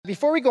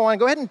before we go on,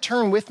 go ahead and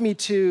turn with me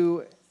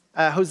to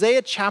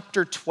Hosea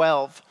chapter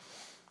 12.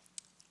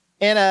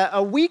 And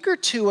a week or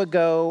two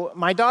ago,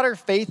 my daughter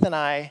Faith and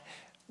I,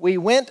 we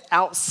went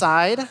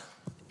outside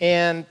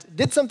and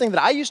did something that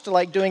I used to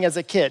like doing as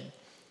a kid.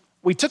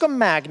 We took a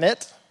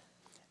magnet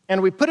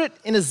and we put it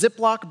in a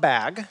Ziploc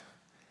bag,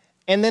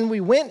 and then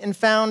we went and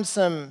found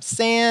some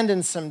sand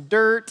and some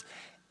dirt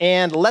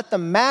and let the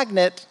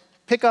magnet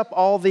pick up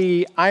all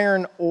the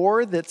iron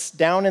ore that's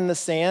down in the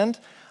sand.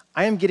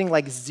 I am getting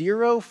like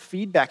zero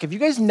feedback. Have you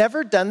guys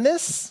never done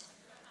this?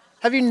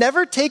 Have you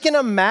never taken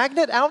a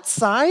magnet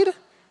outside?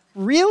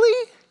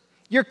 Really?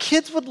 Your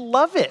kids would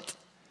love it.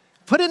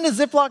 Put it in a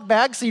Ziploc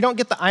bag so you don't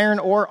get the iron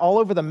ore all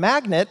over the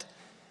magnet,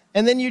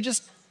 and then you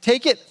just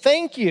take it.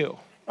 Thank you.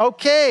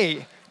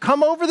 Okay,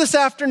 come over this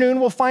afternoon.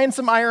 We'll find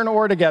some iron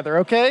ore together,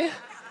 okay?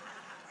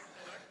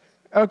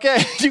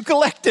 Okay, you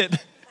collect it.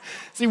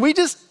 See, we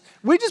just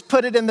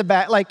put it in the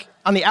bag, like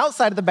on the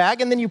outside of the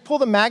bag, and then you pull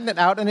the magnet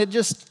out and it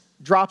just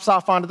drops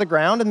off onto the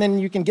ground, and then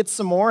you can get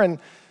some more. And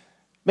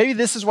maybe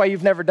this is why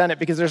you've never done it,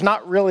 because there's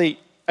not really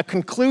a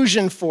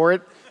conclusion for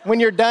it.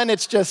 When you're done,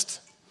 it's just,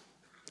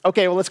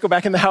 okay, well, let's go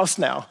back in the house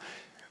now.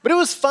 But it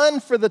was fun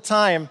for the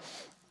time.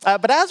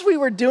 But as we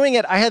were doing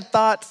it, I had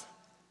thought,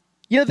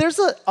 there's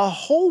a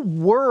whole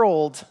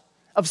world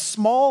of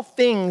small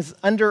things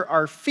under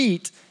our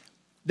feet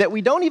that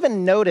we don't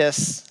even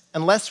notice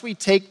unless we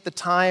take the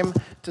time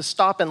to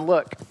stop and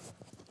look.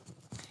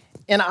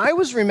 And I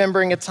was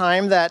remembering a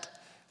time that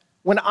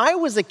when I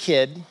was a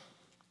kid,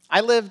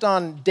 I lived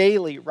on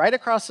Daly, right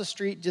across the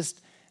street, just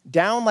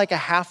down like a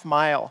half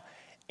mile.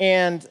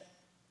 And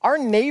our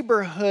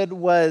neighborhood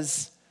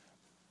was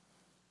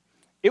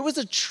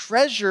a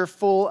treasure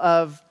full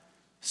of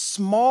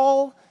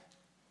small,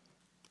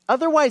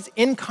 otherwise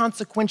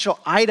inconsequential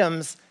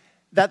items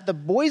that the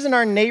boys in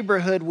our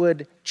neighborhood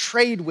would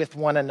trade with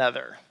one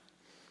another.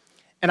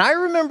 And I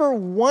remember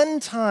one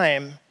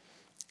time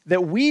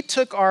that we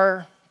took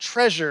our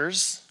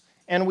treasures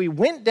and we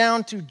went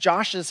down to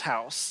Josh's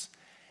house,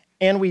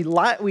 and we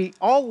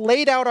all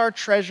laid out our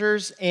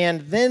treasures,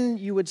 and then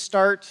you would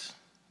start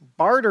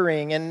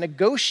bartering and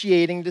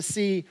negotiating to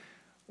see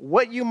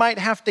what you might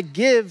have to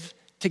give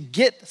to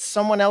get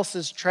someone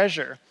else's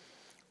treasure.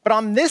 But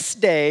on this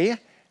day,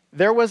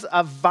 there was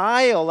a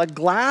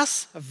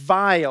glass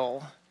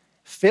vial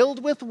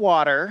filled with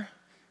water,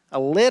 a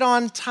lid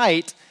on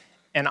tight,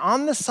 and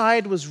on the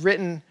side was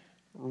written,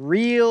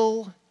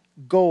 "Real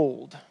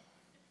gold."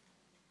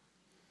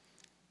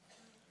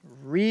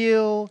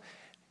 Real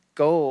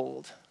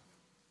gold.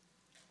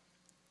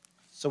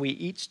 So we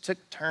each took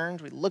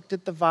turns. We looked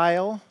at the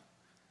vial,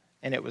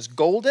 and it was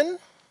golden,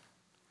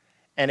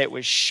 and it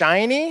was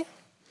shiny,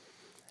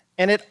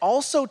 and it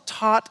also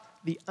taught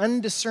the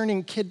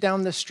undiscerning kid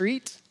down the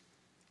street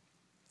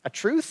a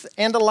truth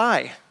and a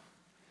lie.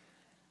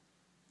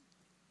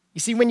 You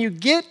see, when you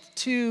get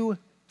to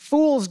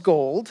fool's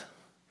gold,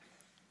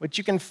 which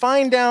you can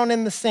find down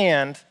in the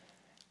sand,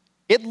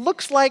 it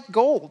looks like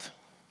gold.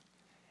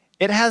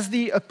 It has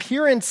the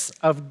appearance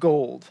of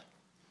gold.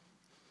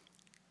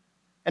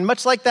 And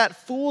much like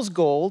that fool's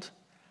gold,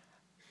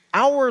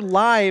 our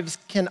lives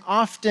can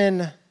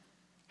often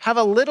have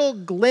a little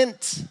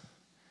glint,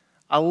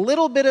 a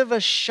little bit of a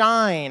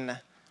shine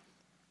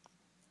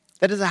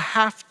that is a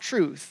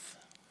half-truth,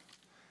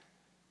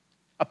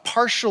 a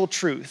partial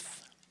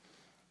truth,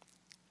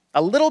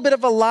 a little bit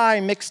of a lie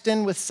mixed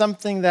in with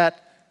something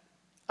that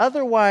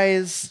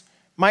otherwise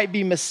might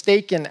be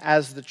mistaken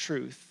as the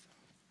truth.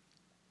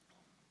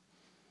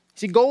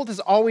 See, gold has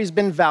always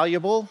been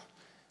valuable.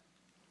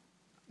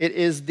 It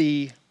is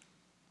the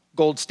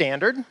gold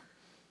standard.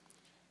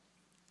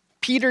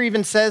 Peter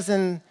even says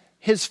in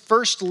his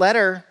first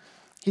letter,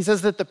 he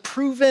says that the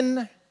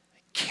proven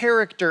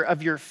character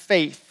of your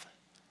faith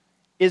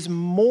is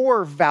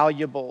more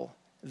valuable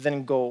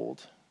than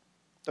gold.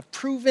 The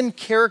proven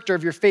character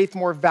of your faith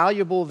more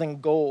valuable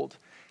than gold.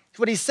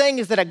 What he's saying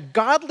is that a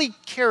godly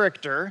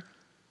character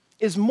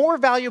is more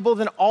valuable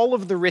than all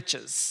of the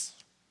riches.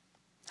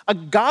 A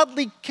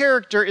godly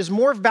character is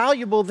more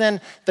valuable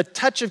than the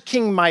touch of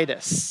King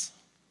Midas.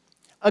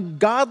 A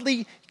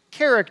godly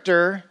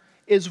character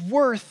is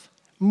worth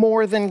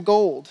more than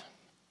gold.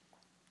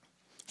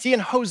 See, in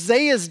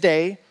Hosea's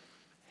day,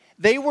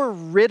 they were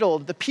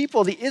riddled. The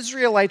people, the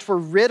Israelites, were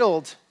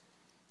riddled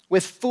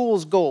with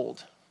fool's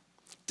gold.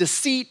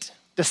 Deceit,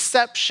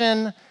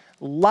 deception,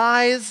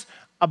 lies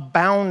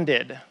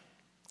abounded.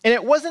 And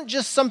it wasn't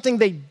just something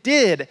they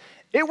did,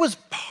 it was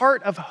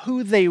part of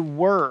who they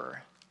were.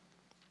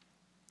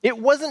 It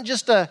wasn't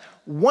just a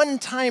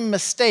one-time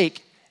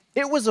mistake.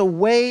 It was a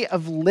way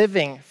of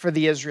living for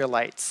the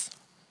Israelites.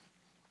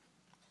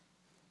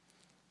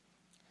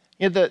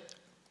 The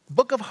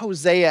book of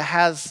Hosea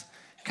has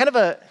kind of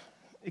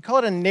they call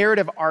it a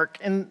narrative arc.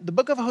 And the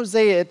book of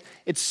Hosea,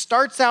 it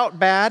starts out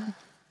bad,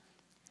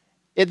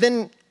 it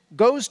then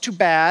goes to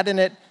bad, and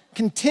it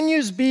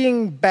continues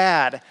being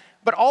bad.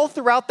 But all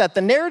throughout that,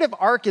 the narrative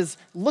arc is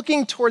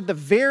looking toward the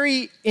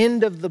very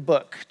end of the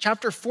book,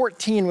 chapter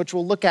 14, which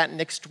we'll look at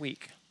next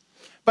week.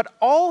 But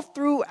all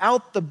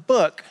throughout the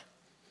book,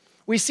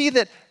 we see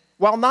that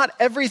while not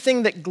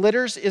everything that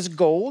glitters is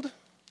gold,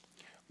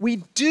 we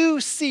do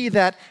see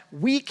that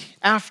week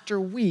after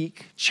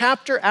week,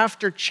 chapter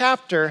after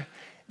chapter,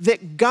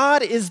 that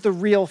God is the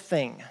real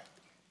thing.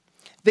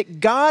 That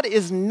God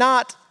is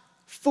not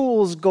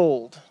fool's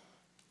gold.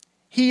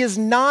 He is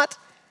not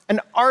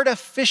an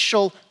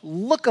artificial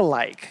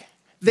look-alike.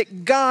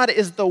 That God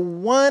is the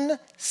one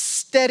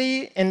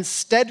steady and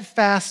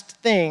steadfast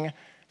thing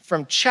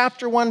from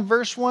chapter 1,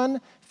 verse 1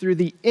 through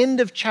the end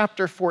of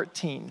chapter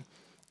 14.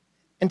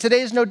 And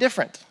today is no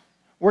different.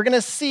 We're going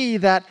to see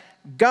that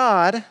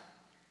God,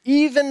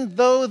 even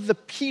though the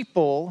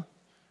people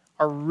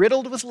are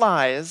riddled with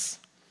lies,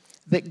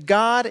 that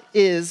God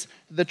is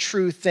the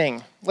true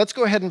thing. Let's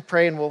go ahead and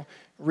pray and we'll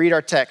read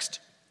our text.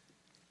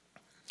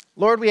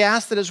 Lord, we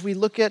ask that as we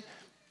look at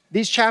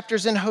these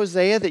chapters in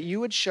Hosea, that you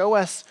would show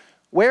us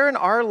where in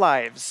our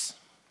lives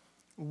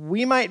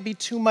we might be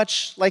too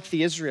much like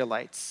the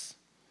Israelites.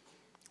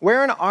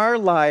 Where in our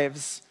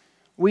lives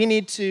we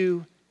need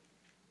to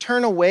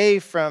turn away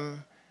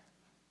from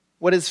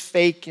what is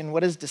fake and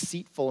what is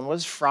deceitful and what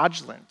is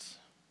fraudulent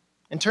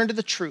and turn to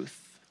the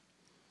truth.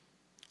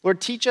 Lord,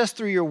 teach us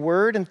through your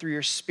word and through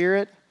your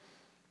spirit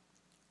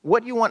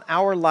what you want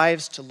our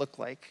lives to look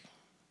like.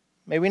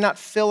 May we not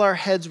fill our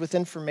heads with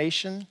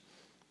information.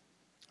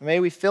 May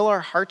we fill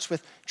our hearts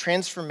with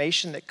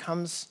transformation that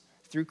comes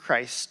through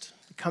Christ,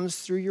 that comes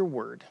through your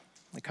word,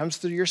 that comes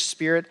through your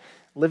spirit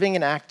living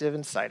and active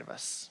inside of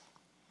us.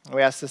 And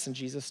we ask this in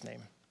Jesus'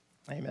 name.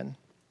 Amen.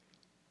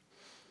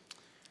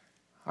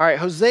 All right,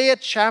 Hosea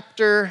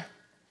chapter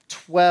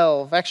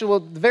 12.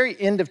 Actually, the very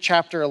end of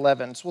chapter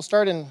 11. So we'll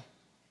start in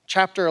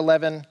chapter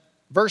 11,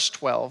 verse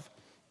 12.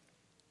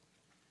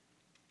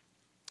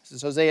 This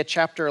is Hosea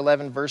chapter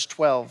 11, verse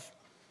 12.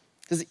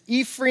 It says,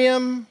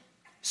 Ephraim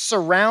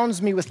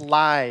surrounds me with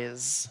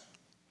lies,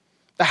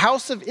 the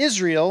house of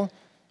Israel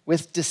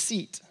with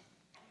deceit.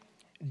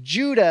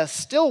 Judah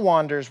still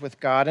wanders with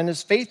God and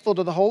is faithful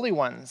to the holy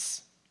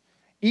ones.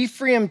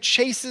 Ephraim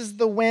chases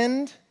the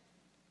wind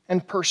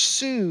and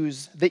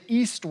pursues the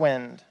east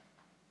wind.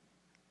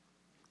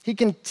 He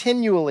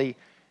continually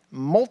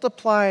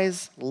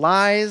multiplies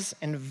lies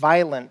and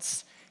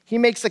violence. He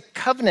makes a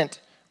covenant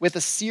with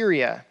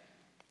Assyria,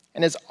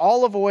 and his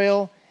olive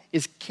oil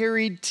is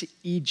carried to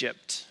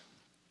Egypt.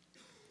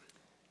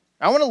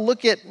 I want to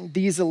look at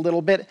these a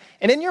little bit,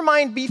 and in your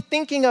mind be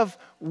thinking of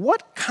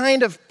what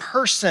kind of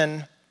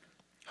person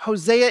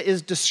Hosea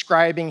is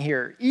describing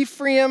here.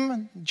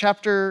 Ephraim,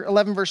 chapter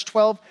 11, verse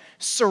 12,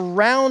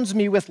 surrounds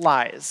me with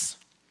lies.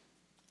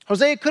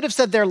 Hosea could have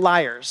said they're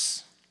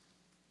liars,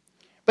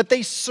 but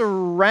they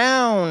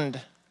surround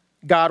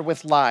God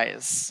with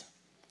lies.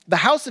 The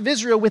house of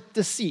Israel with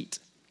deceit.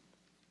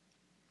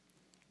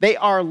 They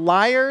are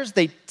liars,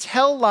 they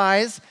tell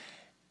lies,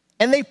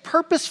 and they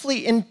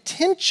purposefully,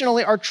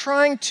 intentionally are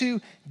trying to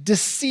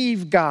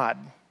deceive God.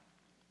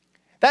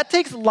 That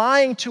takes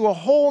lying to a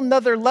whole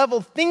nother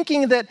level,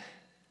 thinking that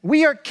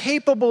we are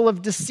capable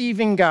of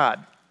deceiving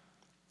God,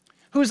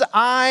 whose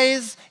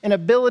eyes and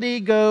ability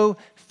go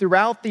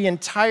throughout the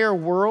entire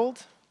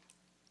world.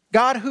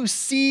 God who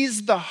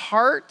sees the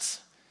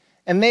heart,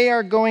 and they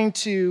are going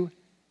to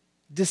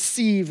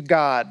deceive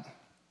God.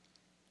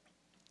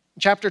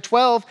 In chapter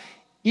 12,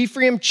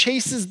 Ephraim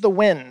chases the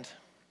wind.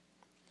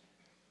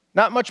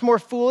 Not much more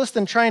foolish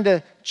than trying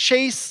to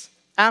chase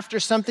after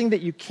something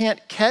that you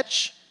can't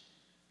catch.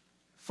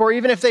 For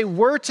even if they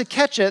were to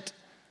catch it,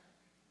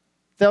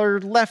 they're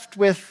left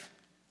with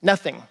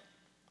nothing.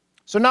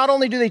 So not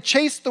only do they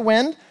chase the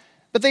wind,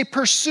 but they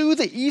pursue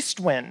the east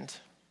wind.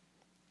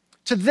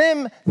 To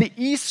them, the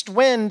east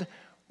wind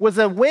was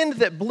a wind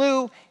that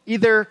blew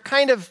either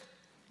kind of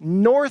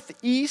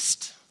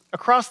northeast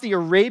across the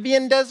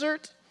Arabian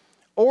desert,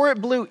 or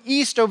it blew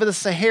east over the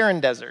Saharan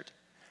desert.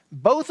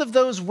 Both of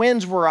those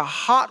winds were a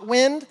hot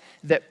wind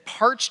that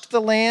parched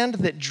the land,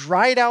 that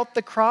dried out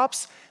the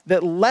crops,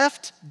 that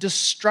left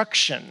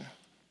destruction.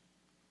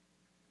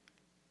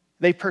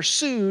 They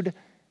pursued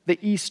the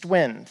east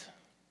wind.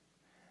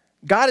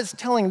 God is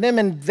telling them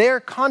in their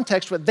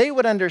context what they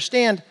would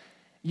understand.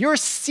 You're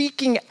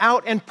seeking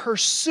out and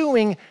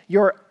pursuing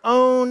your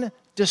own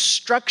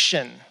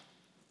destruction.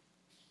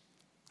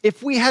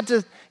 If we had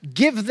to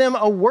give them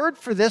a word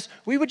for this,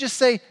 we would just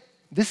say,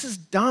 this is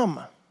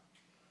dumb.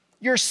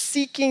 You're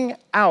seeking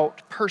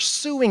out,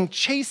 pursuing,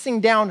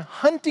 chasing down,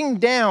 hunting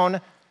down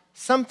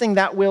something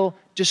that will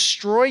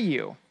destroy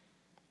you.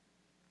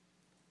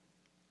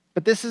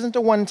 But this isn't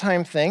a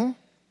one-time thing.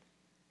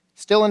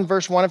 Still in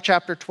verse 1 of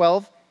chapter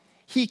 12,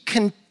 he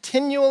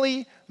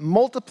continually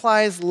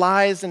multiplies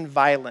lies and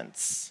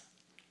violence.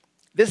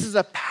 This is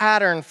a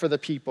pattern for the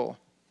people.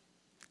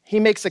 He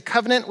makes a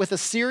covenant with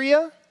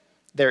Assyria,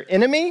 their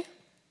enemy,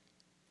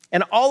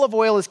 and olive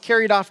oil is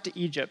carried off to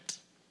Egypt.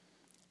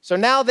 So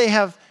now they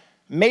have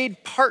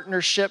made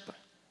partnership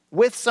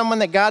with someone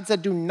that God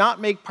said do not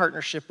make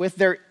partnership with.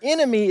 Their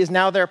enemy is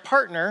now their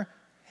partner,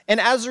 and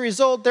as a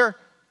result, their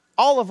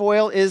olive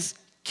oil is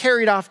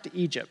carried off to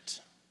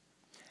Egypt.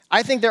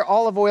 I think their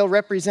olive oil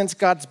represents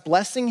God's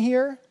blessing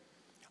here.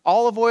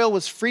 Olive oil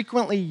was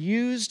frequently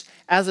used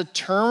as a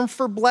term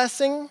for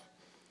blessing.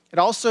 It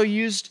also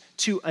used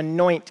to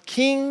anoint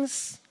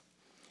kings.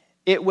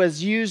 It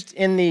was used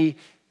in the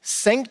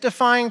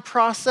sanctifying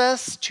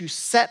process to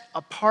set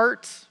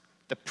apart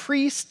the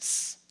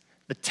priests,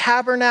 the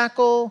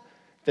tabernacle,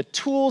 the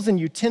tools and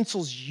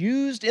utensils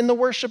used in the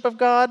worship of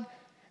God.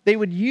 They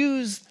would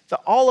use the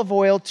olive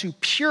oil to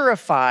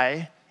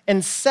purify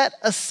and set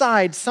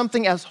aside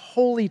something as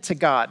holy to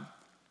God.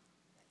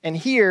 And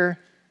here,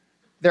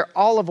 their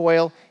olive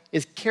oil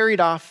is carried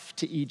off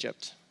to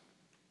Egypt.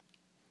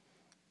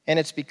 And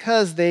it's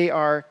because they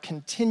are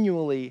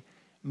continually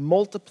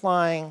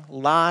multiplying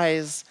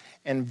lies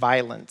and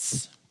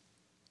violence.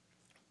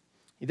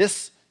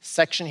 This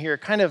section here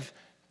kind of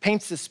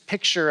paints this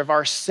picture of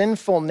our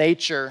sinful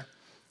nature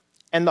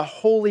and the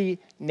holy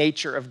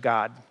nature of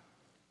God.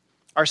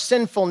 Our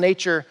sinful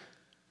nature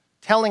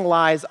telling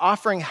lies,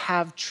 offering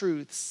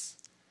half-truths,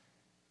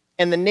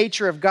 and the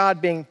nature of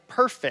God being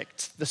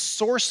perfect, the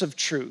source of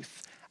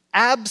truth,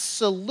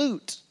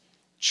 absolute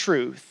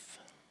truth.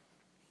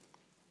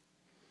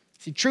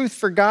 See, truth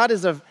for God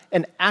is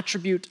an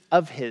attribute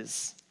of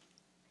his.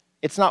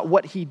 It's not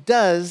what he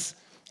does,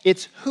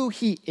 it's who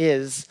he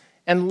is.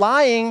 And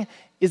lying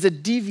is a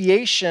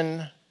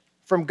deviation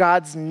from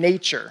God's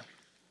nature.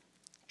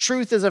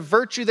 Truth is a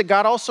virtue that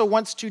God also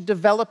wants to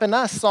develop in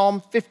us.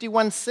 Psalm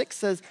 51:6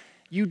 says,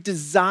 "You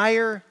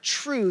desire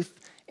truth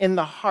in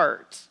the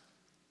heart."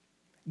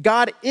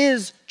 God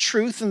is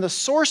truth and the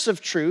source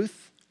of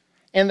truth,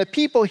 and the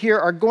people here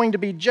are going to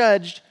be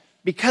judged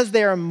because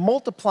they are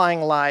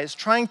multiplying lies,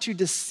 trying to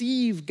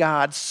deceive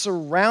God,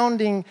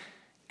 surrounding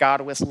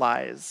God with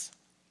lies.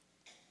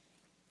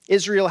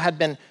 Israel had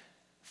been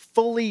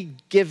fully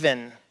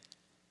given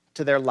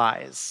to their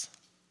lies.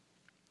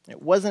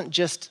 It wasn't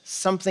just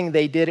something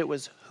they did, it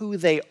was who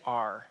they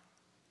are.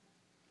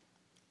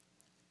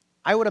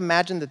 I would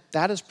imagine that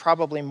that is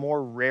probably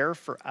more rare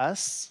for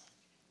us.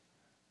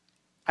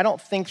 I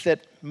don't think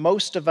that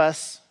most of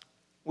us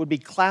would be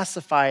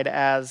classified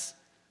as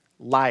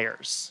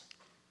liars.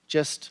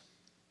 Just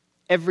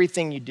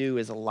everything you do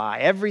is a lie.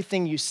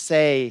 Everything you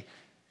say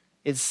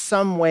is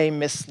some way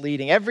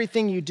misleading.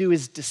 Everything you do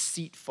is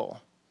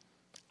deceitful.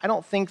 I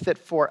don't think that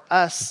for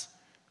us,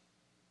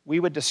 we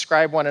would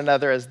describe one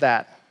another as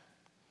that.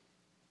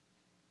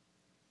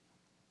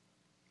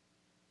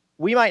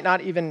 We might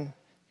not even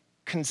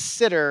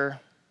consider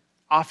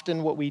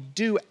often what we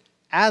do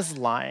as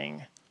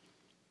lying.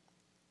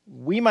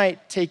 We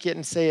might take it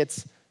and say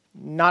it's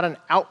not an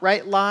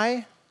outright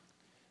lie.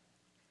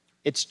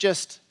 It's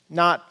just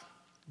not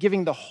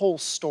giving the whole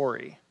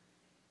story.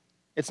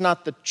 It's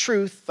not the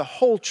truth, the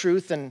whole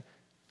truth, and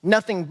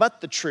nothing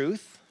but the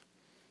truth.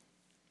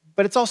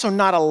 But it's also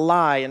not a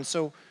lie. And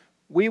so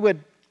we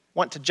would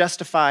want to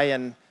justify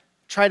and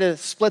try to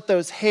split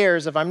those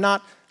hairs of I'm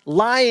not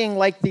lying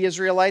like the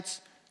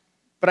Israelites,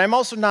 but I'm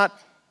also not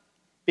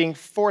being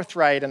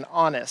forthright and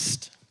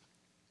honest.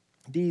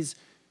 These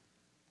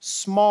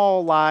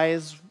small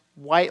lies,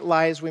 white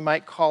lies we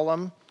might call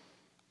them.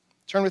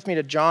 Turn with me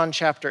to John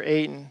chapter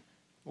 8, and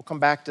we'll come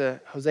back to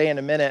Hosea in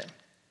a minute.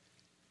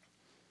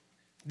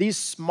 These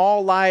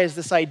small lies,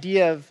 this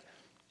idea of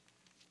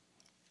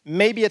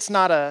maybe it's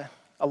not a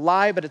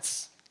lie, but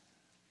it's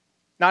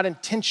not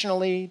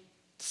intentionally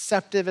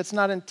deceptive, it's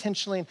not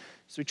intentionally.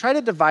 So we try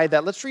to divide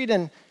that. Let's read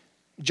in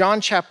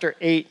John chapter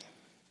 8.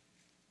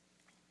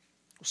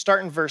 We'll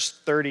start in verse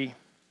 30.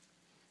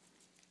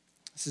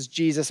 This is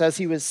Jesus. As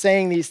he was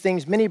saying these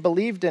things, many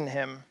believed in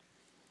him.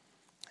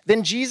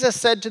 Then Jesus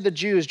said to the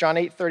Jews, John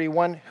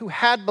 8:31, who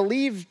had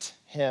believed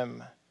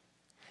him,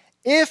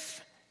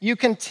 "If you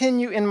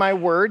continue in my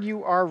word,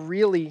 you are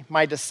really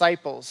my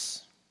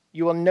disciples.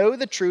 You will know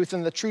the truth,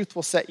 and the truth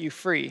will set you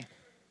free."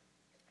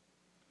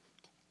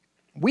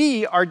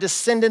 "We are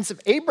descendants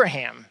of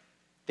Abraham,"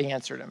 they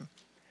answered him,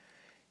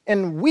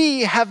 "and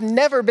we have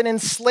never been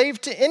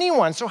enslaved to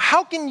anyone. So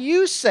how can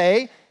you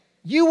say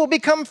you will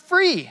become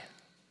free?"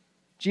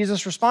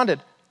 Jesus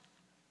responded,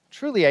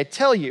 "Truly, I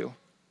tell you,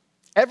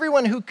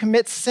 everyone who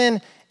commits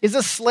sin is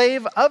a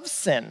slave of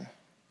sin.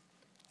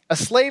 A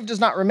slave does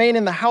not remain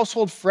in the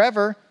household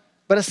forever,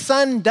 but a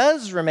son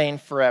does remain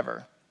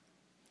forever.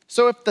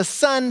 So if the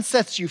Son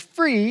sets you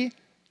free,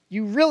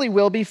 you really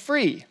will be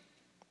free.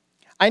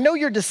 I know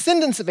you're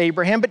descendants of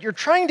Abraham, but you're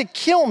trying to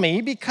kill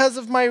me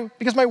because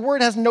my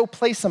word has no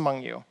place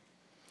among you.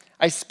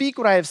 I speak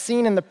what I have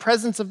seen in the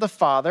presence of the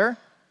Father.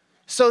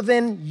 So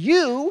then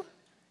you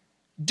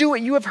do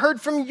what you have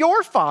heard from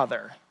your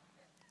father."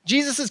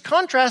 Jesus is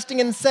contrasting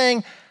and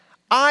saying,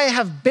 I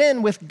have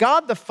been with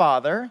God the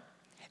Father,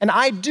 and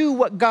I do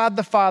what God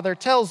the Father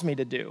tells me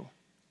to do.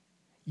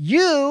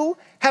 You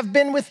have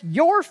been with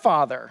your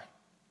father.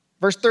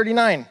 Verse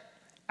 39,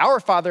 "Our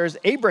father is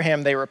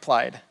Abraham," they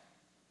replied.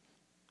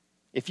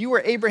 "If you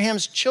were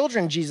Abraham's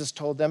children," Jesus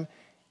told them,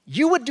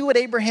 "you would do what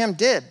Abraham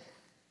did.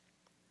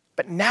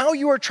 But now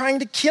you are trying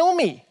to kill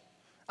me,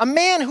 a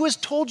man who has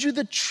told you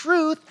the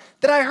truth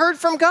that I heard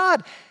from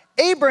God.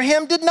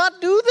 Abraham did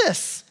not do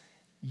this.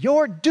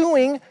 You're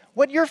doing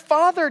what your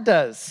father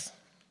does."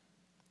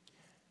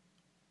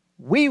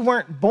 We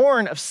weren't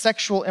born of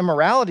sexual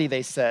immorality,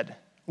 they said.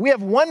 We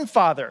have one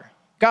Father,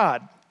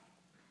 God.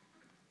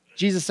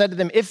 Jesus said to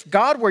them, if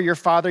God were your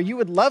Father, you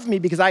would love me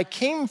because I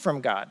came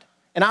from God,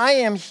 and I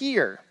am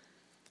here.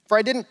 For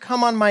I didn't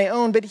come on my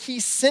own, but he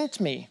sent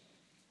me.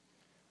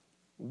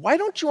 Why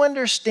don't you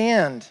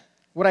understand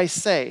what I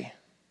say?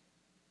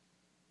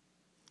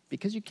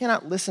 Because you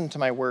cannot listen to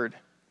my word.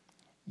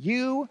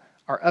 You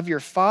are of your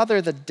father,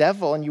 the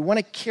devil, and you want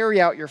to carry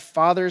out your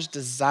father's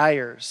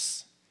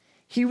desires.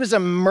 He was a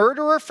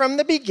murderer from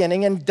the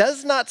beginning and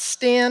does not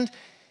stand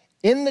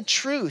in the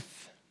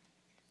truth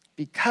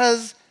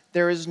because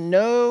there is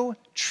no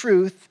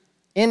truth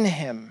in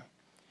him.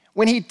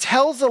 When he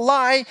tells a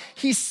lie,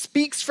 he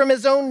speaks from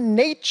his own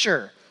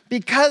nature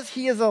because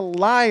he is a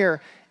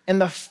liar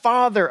and the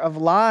father of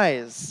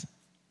lies.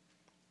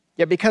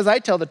 Yet because I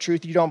tell the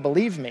truth, you don't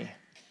believe me.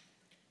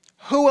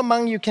 Who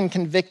among you can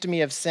convict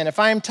me of sin? If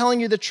I am telling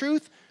you the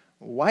truth,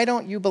 why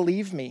don't you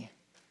believe me?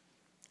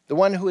 The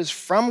one who is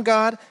from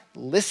God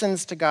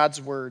listens to God's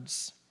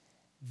words.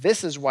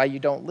 This is why you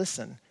don't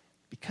listen,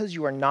 because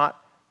you are not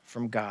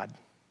from God.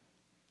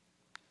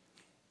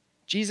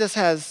 Jesus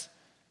has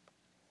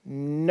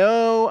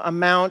no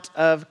amount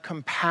of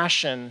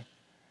compassion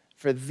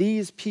for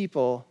these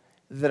people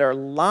that are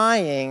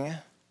lying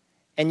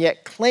and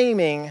yet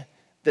claiming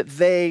that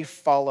they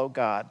follow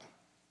God.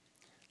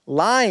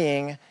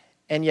 Lying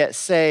and yet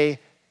say,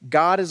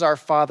 God is our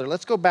Father.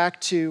 Let's go back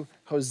to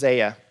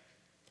Hosea.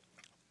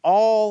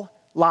 All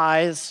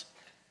lies,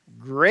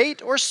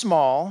 great or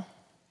small,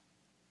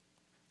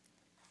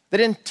 that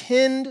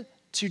intend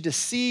to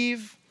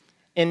deceive,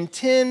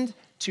 intend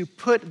to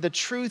put the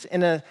truth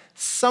in a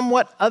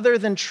somewhat other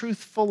than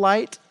truthful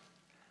light,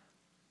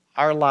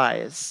 are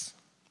lies.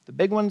 The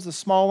big ones, the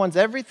small ones,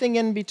 everything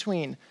in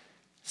between.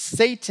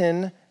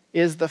 Satan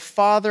is the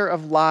father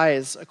of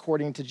lies,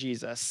 according to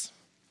Jesus.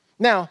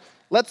 Now,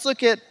 let's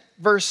look at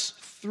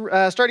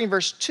starting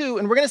verse 2,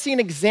 and we're going to see an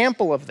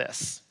example of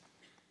this.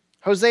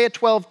 Hosea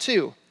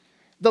 12:2.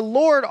 The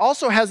Lord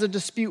also has a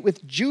dispute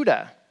with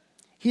Judah.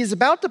 He is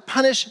about to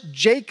punish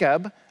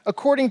Jacob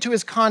according to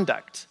his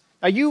conduct.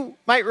 Now, you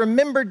might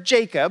remember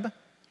Jacob.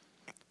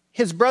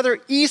 His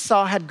brother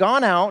Esau had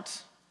gone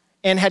out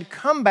and had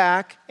come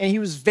back, and he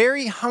was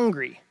very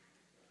hungry.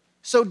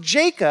 So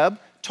Jacob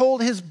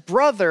told his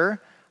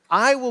brother,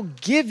 I will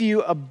give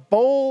you a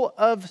bowl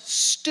of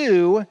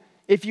stew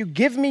if you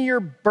give me your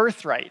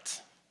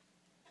birthright.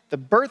 The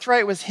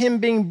birthright was him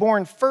being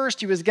born first.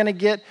 He was going to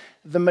get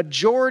the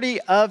majority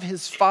of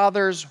his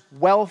father's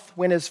wealth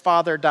when his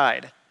father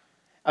died.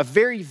 A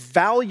very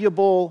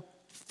valuable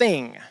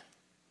thing.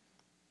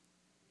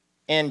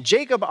 And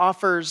Jacob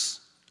offers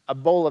a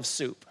bowl of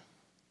soup.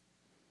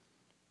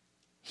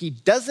 He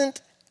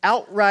doesn't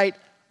outright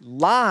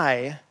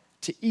lie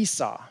to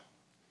Esau,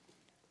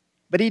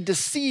 but he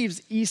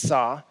deceives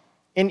Esau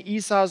in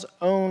Esau's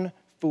own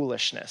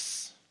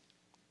foolishness.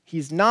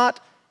 He's not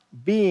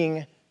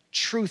being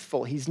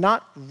truthful. He's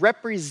not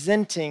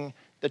representing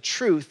the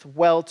truth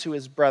well to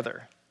his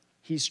brother.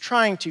 He's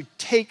trying to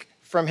take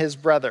from his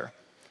brother.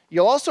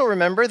 You'll also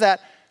remember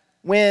that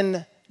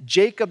when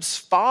Jacob's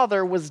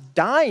father was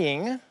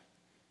dying,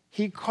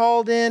 he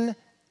called in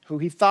who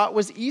he thought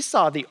was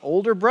Esau, the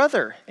older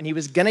brother, and he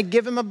was going to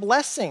give him a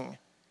blessing.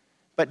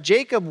 But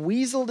Jacob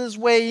weaseled his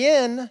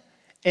way in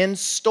and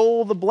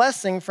stole the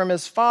blessing from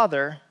his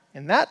father,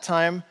 and that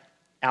time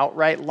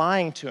outright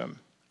lying to him.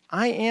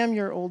 I am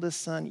your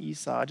oldest son,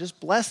 Esau. Just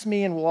bless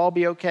me and we'll all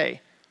be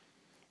okay.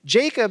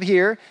 Jacob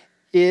here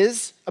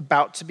is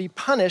about to be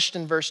punished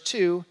in verse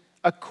 2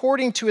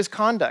 according to his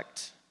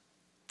conduct.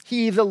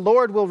 He, the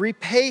Lord, will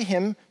repay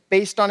him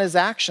based on his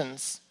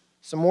actions.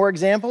 Some more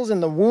examples. In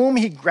the womb,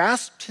 he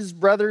grasped his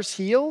brother's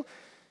heel,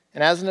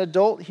 and as an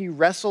adult, he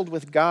wrestled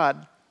with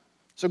God.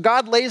 So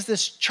God lays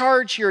this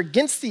charge here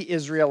against the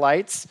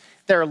Israelites.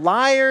 They're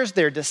liars,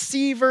 they're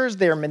deceivers,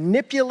 they're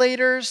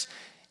manipulators,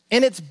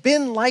 and it's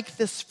been like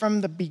this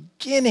from the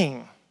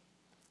beginning,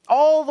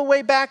 all the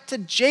way back to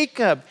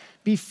Jacob,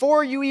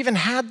 before you even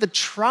had the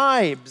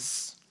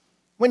tribes.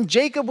 When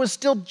Jacob was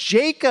still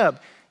Jacob,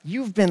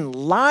 you've been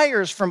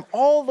liars from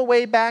all the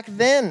way back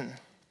then.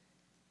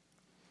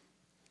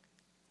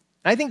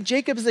 I think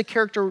Jacob is a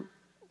character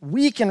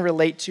we can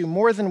relate to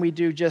more than we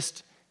do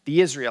just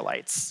the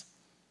Israelites.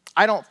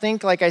 I don't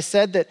think, like I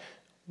said, that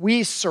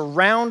we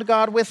surround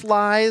God with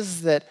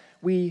lies, that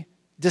we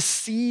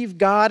deceive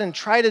God and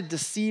try to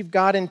deceive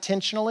God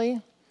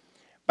intentionally.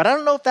 But I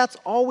don't know if that's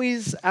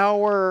always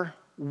our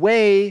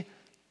way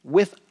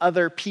with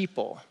other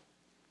people.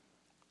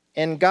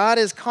 And God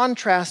is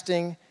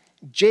contrasting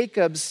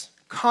Jacob's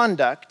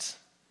conduct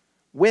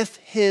with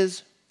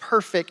his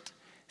perfect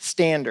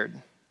standard.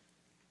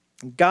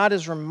 God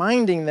is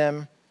reminding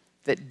them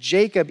that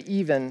Jacob,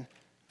 even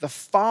the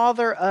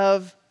father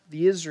of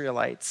the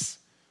Israelites,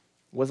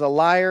 was a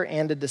liar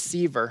and a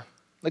deceiver.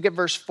 Look at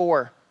verse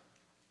 4.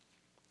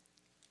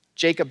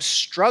 Jacob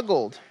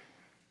struggled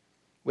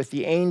with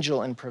the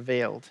angel and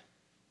prevailed.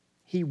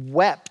 He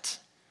wept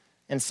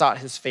and sought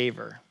his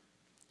favor.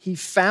 He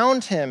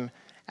found him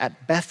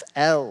at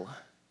Bethel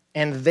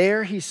and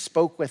there he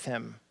spoke with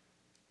him.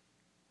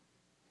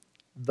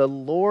 The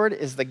Lord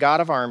is the God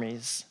of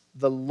armies.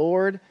 The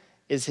Lord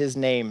is his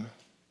name.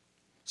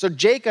 So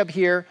Jacob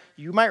here,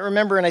 you might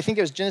remember, and I think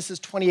it was Genesis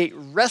 28,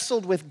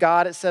 wrestled with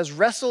God. It says,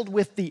 wrestled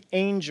with the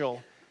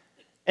angel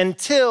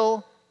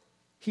until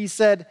he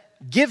said,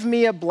 give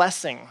me a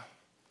blessing.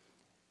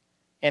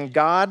 And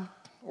God,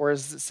 or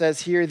as it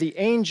says here, the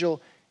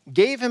angel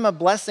gave him a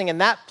blessing, and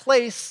that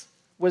place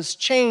was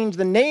changed.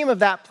 The name of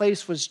that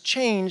place was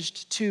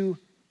changed to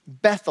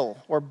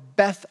Bethel or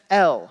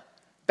Bethel.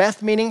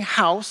 Beth meaning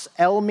house,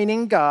 El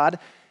meaning God.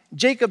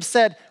 Jacob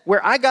said,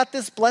 where I got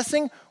this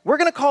blessing, we're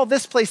going to call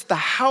this place the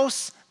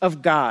house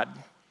of God.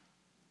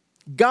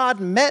 God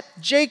met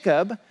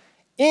Jacob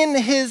in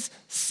his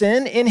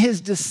sin, in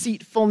his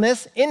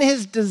deceitfulness, in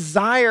his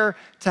desire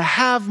to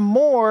have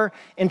more,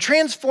 and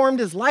transformed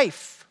his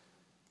life.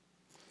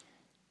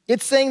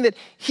 It's saying that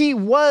he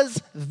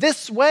was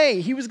this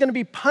way. He was going to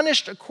be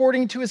punished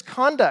according to his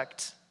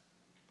conduct.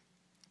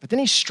 But then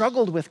he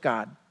struggled with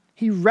God.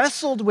 He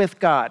wrestled with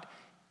God.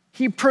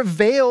 He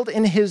prevailed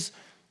in his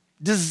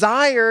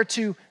desire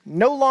to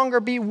no longer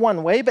be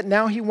one way, but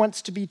now he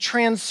wants to be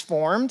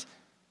transformed.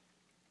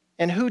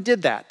 And who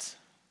did that?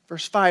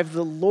 Verse 5,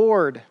 the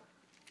Lord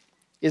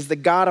is the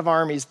God of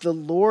armies. The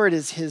Lord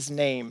is his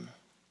name.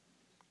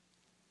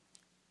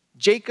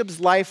 Jacob's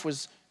life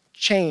was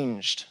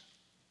changed,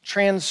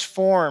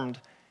 transformed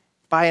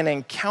by an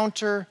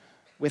encounter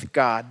with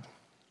God.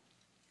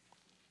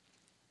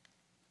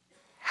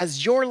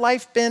 Has your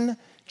life been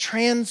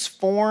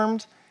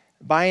transformed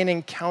by an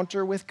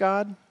encounter with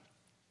God?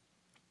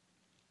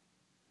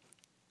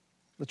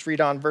 Let's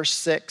read on verse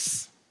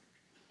 6.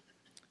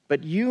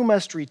 But you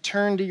must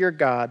return to your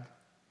God,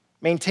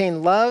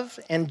 maintain love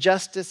and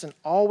justice, and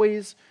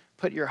always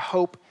put your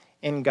hope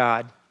in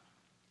God.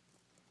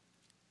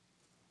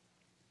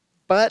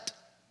 But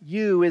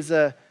you is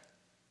a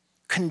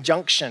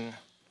conjunction.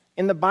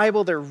 In the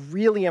Bible, they're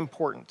really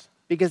important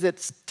because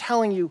it's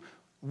telling you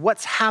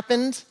what's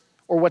happened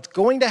or what's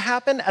going to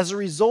happen as a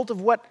result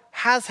of what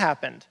has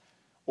happened.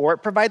 Or it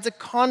provides a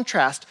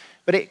contrast,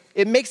 but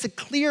it makes a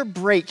clear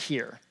break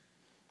here.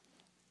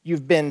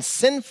 You've been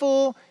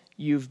sinful,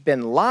 you've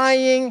been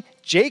lying.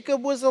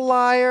 Jacob was a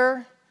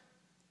liar.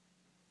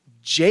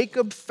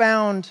 Jacob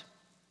found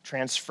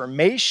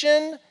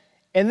transformation,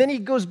 and then he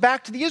goes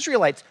back to the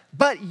Israelites.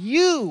 But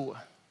you,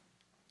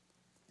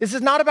 this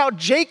is not about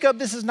Jacob.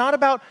 This is not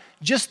about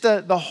just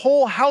the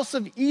whole house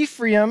of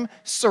Ephraim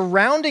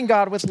surrounding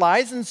God with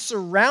lies and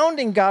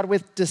surrounding God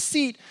with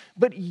deceit,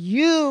 but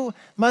you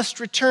must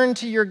return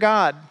to your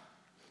God.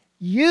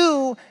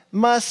 You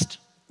must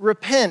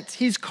repent.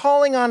 He's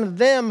calling on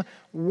them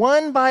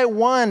one by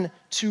one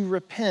to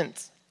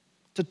repent,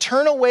 to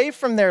turn away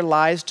from their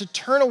lies, to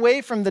turn away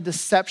from the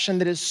deception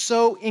that is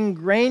so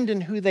ingrained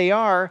in who they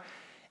are,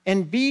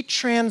 and be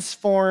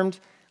transformed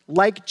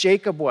like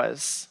Jacob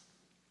was.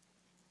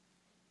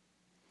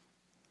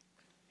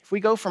 If we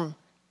go from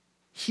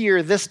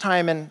here this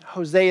time in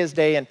Hosea's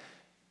day and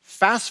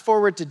fast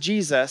forward to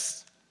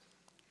Jesus,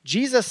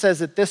 Jesus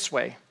says it this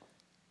way.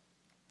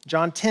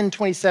 John 10,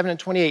 27 and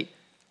 28.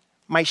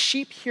 My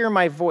sheep hear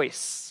my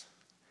voice.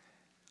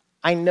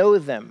 I know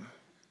them,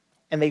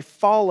 and they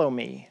follow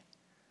me.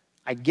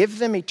 I give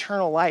them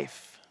eternal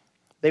life.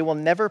 They will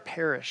never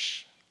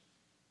perish.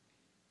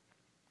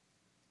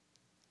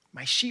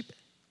 My sheep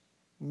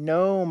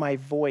know my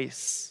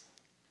voice.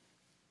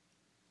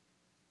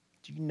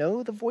 Do you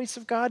know the voice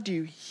of God? Do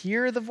you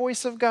hear the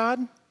voice of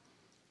God?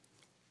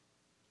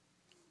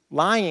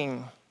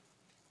 Lying,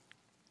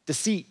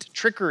 deceit,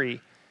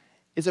 trickery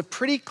is a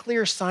pretty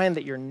clear sign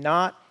that you're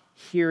not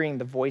hearing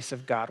the voice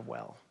of God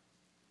well.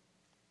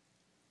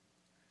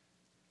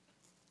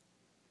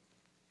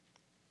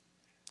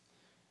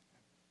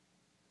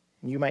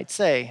 You might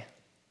say,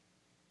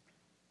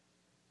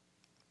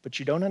 but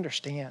you don't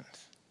understand.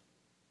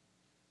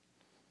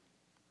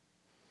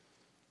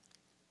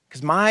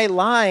 Because my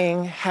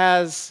lying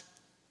has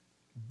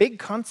big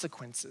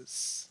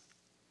consequences.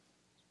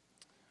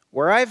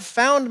 Where I've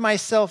found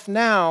myself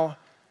now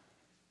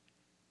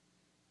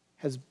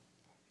has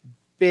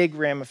big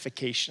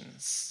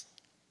ramifications.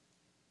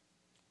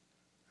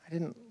 I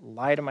didn't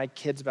lie to my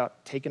kids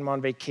about taking them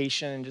on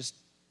vacation and just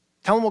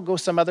tell them we'll go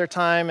some other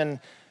time. And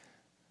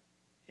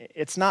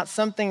it's not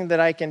something that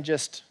I can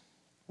just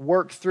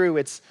work through.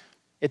 It's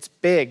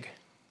big.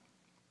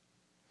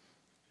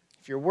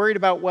 If you're worried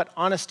about what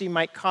honesty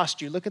might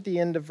cost you, look at the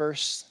end of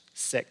verse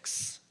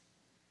 6.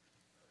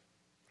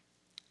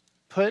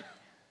 Put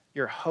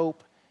your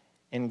hope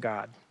in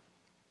God.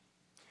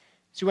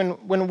 See,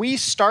 when we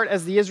start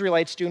as the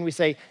Israelites do and we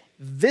say,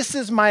 this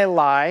is my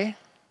lie,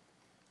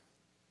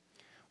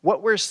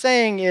 what we're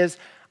saying is,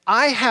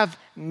 I have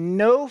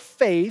no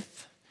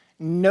faith,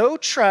 no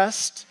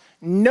trust,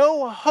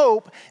 no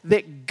hope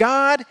that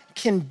God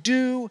can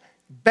do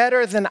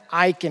better than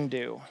I can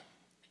do.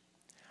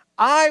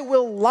 I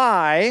will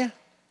lie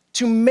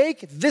to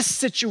make this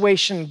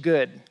situation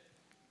good.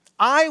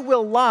 I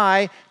will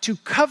lie to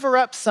cover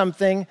up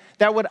something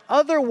that would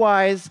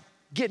otherwise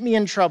get me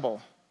in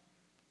trouble.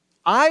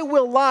 I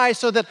will lie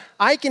so that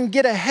I can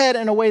get ahead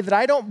in a way that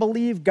I don't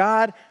believe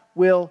God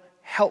will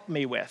help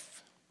me with.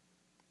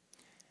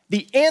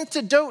 The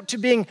antidote to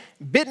being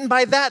bitten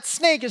by that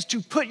snake is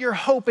to put your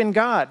hope in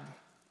God.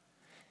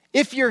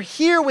 If you're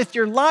here with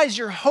your lies,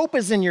 your hope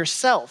is in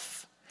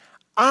yourself.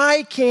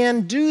 I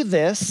can do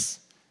this.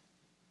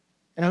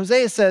 And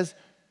Hosea says,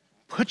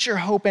 put your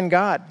hope in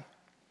God.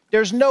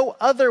 There's no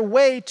other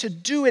way to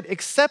do it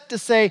except to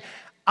say,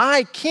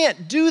 I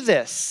can't do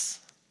this.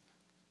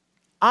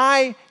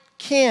 I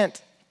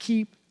can't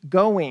keep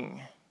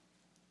going.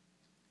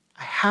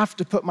 I have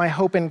to put my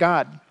hope in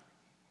God.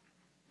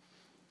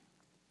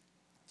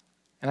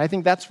 And I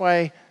think that's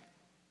why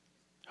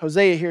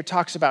Hosea here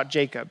talks about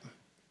Jacob.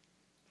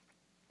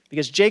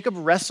 Because Jacob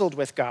wrestled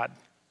with God.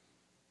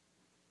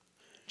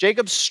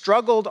 Jacob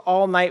struggled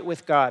all night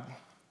with God.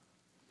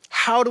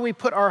 How do we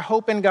put our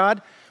hope in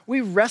God?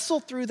 We wrestle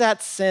through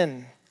that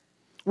sin.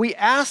 We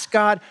ask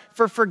God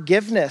for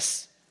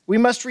forgiveness. We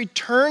must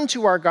return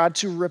to our God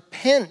to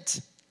repent.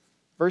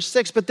 Verse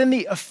 6, but then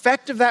the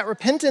effect of that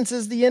repentance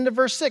is the end of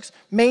verse 6.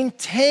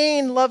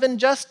 Maintain love and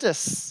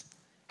justice.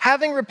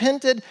 Having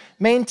repented,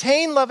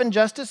 maintain love and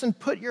justice and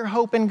put your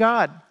hope in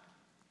God.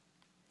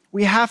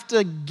 We have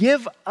to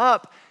give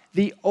up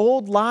the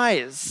old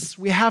lies.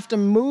 We have to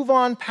move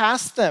on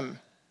past them.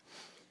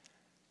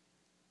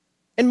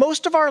 And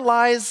most of our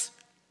lies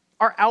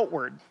are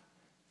outward.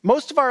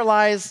 Most of our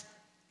lies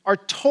are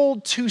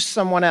told to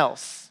someone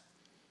else.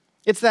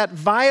 It's that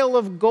vial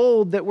of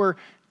gold that we're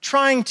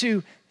trying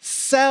to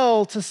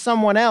sell to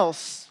someone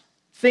else,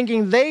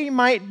 thinking they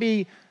might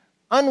be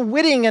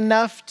unwitting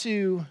enough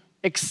to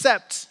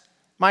accept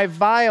my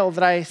vial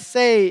that I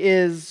say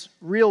is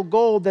real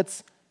gold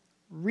that's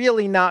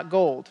really not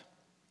gold.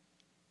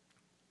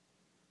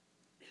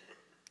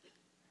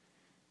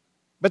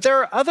 But there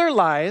are other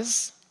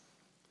lies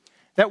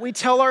that we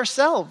tell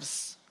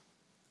ourselves.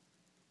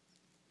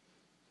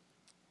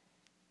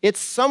 It's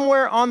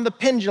somewhere on the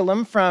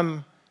pendulum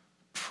from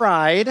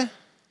pride,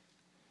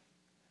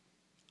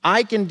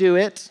 I can do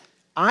it,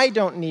 I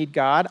don't need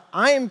God,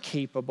 I am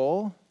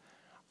capable,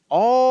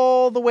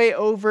 all the way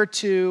over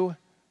to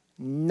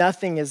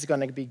nothing is going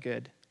to be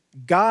good.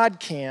 God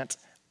can't,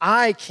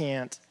 I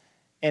can't,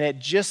 and it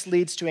just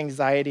leads to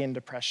anxiety and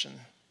depression.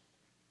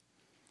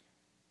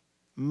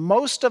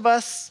 Most of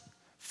us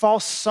fall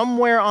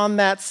somewhere on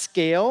that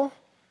scale.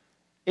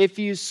 If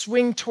you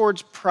swing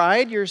towards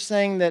pride, you're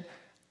saying that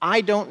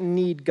I don't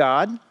need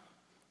God.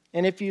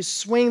 And if you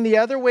swing the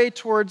other way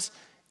towards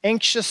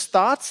anxious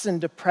thoughts and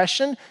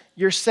depression,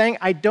 you're saying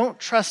I don't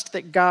trust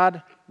that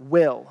God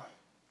will.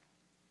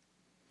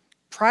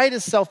 Pride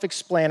is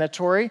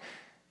self-explanatory.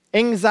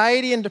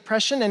 Anxiety and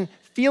depression and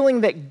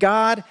feeling that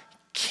God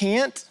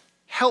can't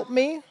help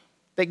me,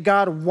 that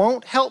God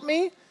won't help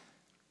me,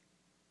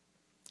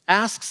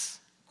 asks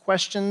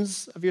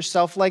questions of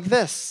yourself like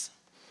this.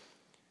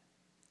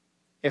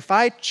 If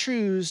I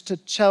choose to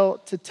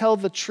tell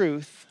the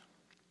truth,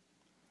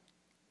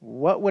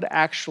 what would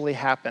actually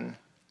happen?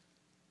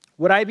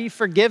 Would I be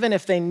forgiven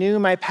if they knew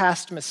my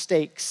past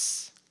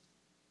mistakes?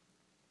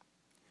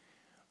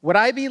 Would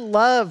I be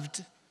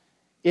loved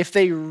if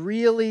they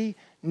really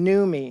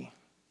knew me?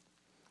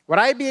 Would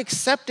I be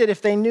accepted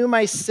if they knew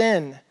my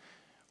sin?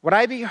 Would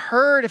I be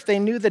heard if they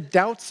knew the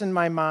doubts in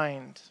my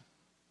mind?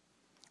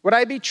 Would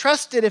I be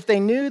trusted if they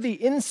knew the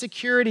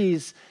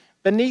insecurities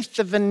beneath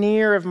the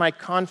veneer of my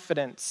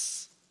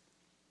confidence?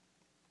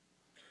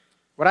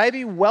 Would I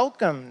be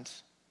welcomed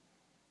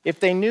if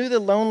they knew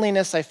the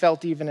loneliness I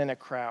felt even in a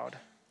crowd?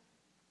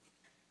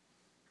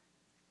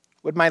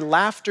 Would my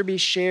laughter be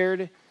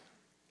shared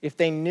if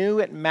they knew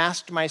it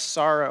masked my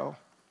sorrow?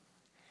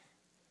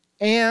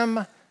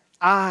 Am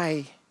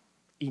I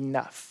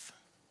enough?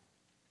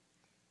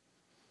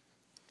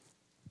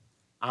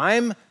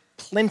 I'm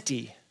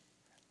plenty.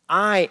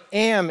 I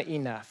am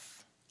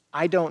enough.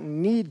 I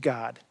don't need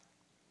God.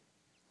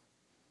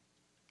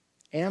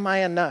 Am I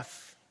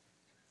enough?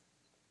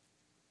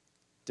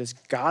 Does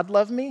God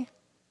love me?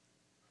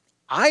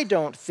 I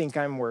don't think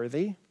I'm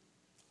worthy.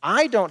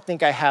 I don't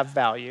think I have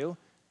value.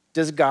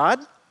 Does God?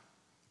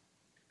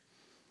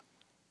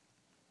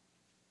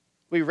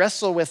 We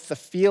wrestle with the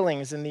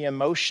feelings and the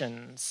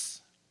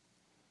emotions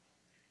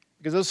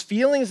because those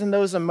feelings and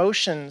those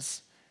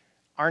emotions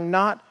are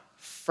not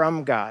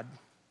from God.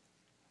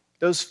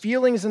 Those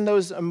feelings and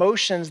those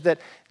emotions that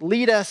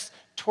lead us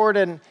toward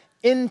an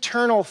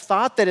internal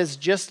thought that is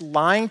just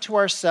lying to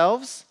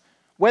ourselves,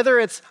 whether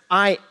it's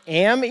I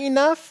am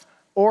enough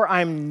or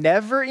I'm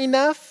never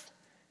enough,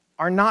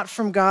 are not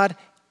from God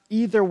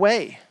either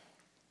way.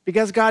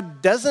 Because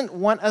God doesn't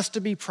want us to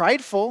be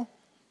prideful,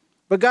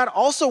 but God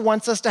also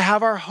wants us to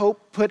have our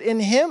hope put in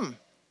Him.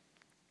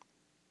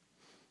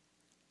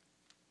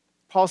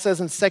 Paul says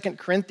in 2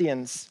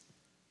 Corinthians,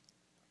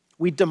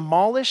 we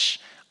demolish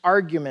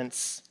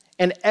arguments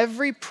and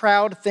every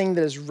proud thing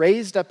that is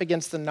raised up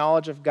against the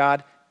knowledge of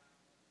God,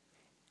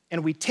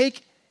 and we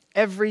take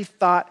every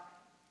thought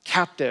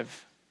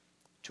captive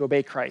to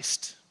obey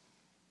Christ.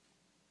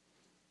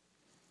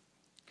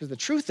 Because the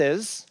truth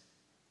is,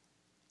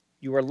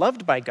 you are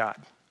loved by God.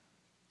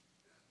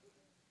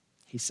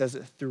 He says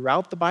it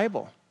throughout the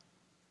Bible.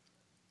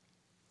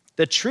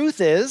 The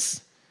truth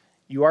is,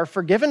 you are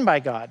forgiven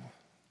by God.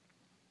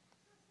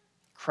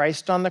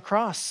 Christ on the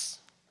cross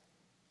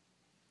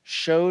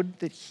showed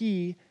that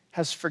he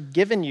has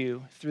forgiven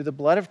you through the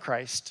blood of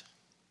Christ.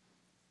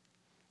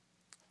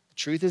 The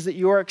truth is that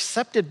you are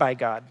accepted by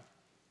God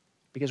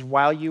because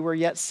while you were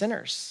yet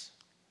sinners,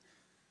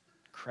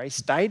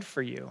 Christ died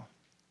for you.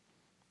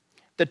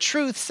 The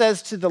truth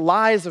says to the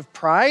lies of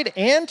pride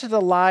and to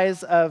the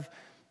lies of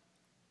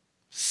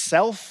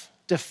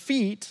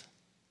self-defeat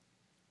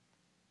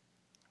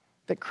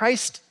that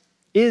Christ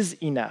is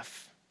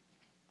enough.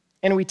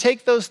 And we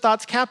take those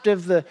thoughts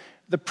captive, the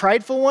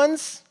prideful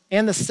ones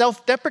and the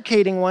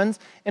self-deprecating ones,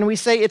 and we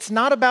say, it's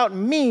not about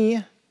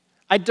me.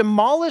 I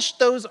demolish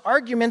those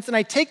arguments and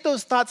I take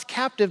those thoughts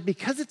captive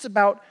because it's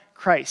about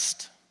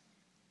Christ.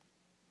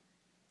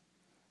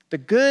 The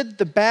good,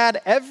 the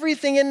bad,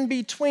 everything in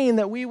between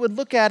that we would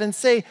look at and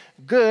say,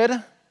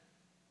 good,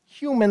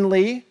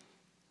 humanly,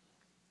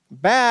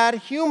 bad,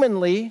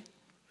 humanly,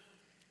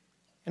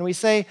 and we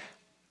say,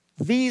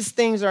 these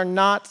things are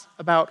not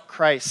about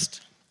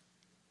Christ.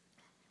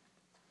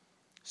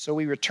 So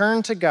we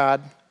return to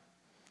God,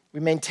 we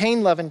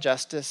maintain love and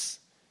justice,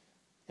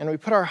 and we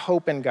put our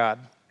hope in God.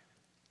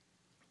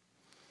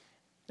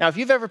 Now, if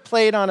you've ever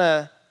played on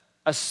a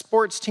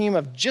sports team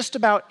of just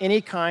about any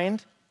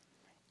kind,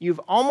 you've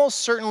almost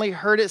certainly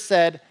heard it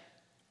said,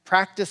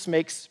 practice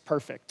makes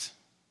perfect,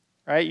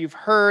 right? You've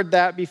heard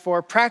that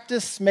before,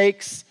 practice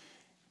makes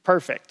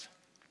perfect.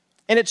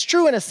 And it's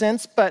true in a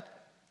sense, but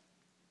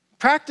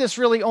practice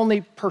really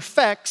only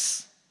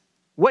perfects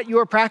what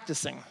you're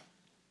practicing.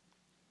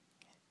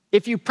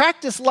 If you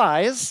practice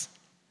lies,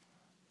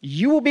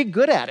 you will be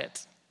good at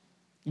it.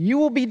 You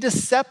will be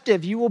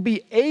deceptive. You will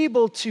be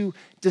able to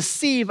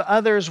deceive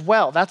others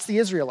well. That's the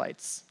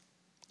Israelites.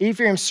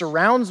 Ephraim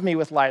surrounds me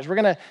with lies. We're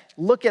going to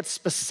look at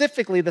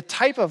specifically the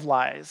type of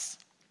lies.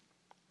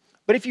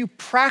 But if you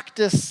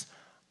practice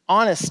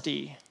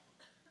honesty,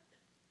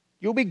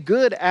 you'll be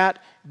good at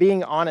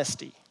being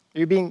honesty.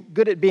 You're being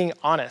good at being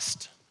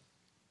honest.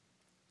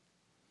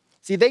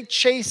 See, they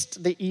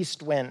chased the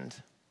east wind.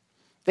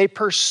 They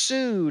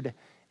pursued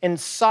and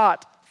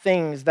sought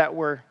things that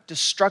were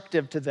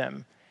destructive to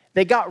them.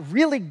 They got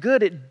really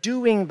good at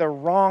doing the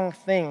wrong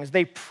things.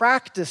 They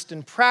practiced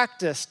and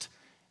practiced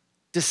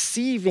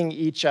deceiving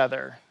each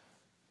other.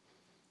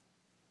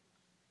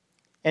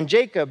 And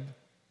Jacob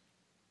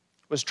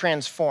was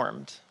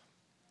transformed.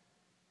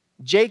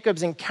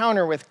 Jacob's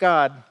encounter with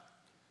God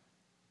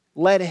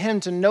led him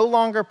to no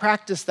longer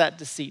practice that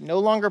deceit, no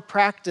longer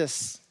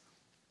practice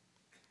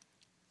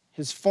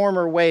his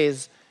former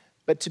ways,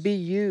 but to be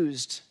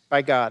used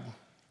by God.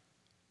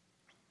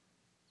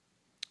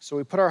 So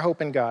we put our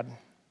hope in God.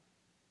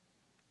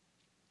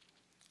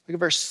 Look at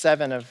verse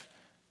 7 of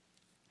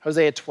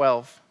Hosea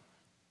 12.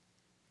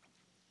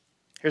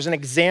 Here's an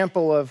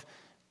example of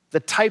the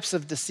types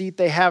of deceit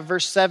they have.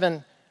 Verse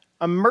 7,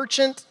 a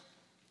merchant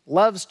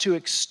loves to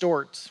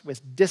extort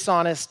with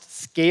dishonest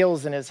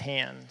scales in his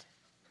hand.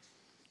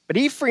 But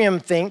Ephraim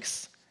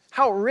thinks,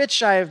 how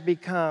rich I have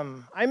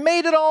become. I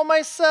made it all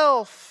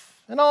myself.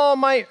 In all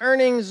my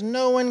earnings,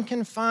 no one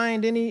can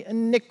find any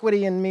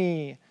iniquity in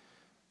me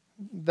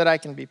that I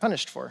can be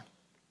punished for.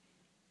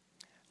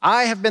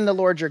 I have been the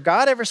Lord your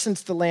God ever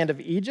since the land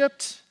of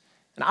Egypt,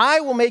 and I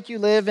will make you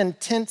live in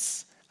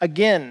tents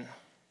again.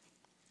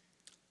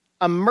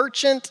 A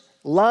merchant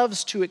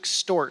loves to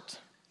extort.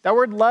 That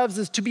word loves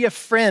is to be a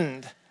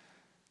friend.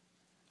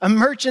 A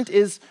merchant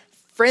is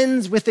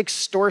friends with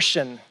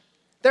extortion.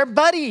 They're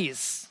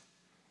buddies.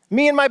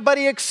 Me and my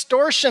buddy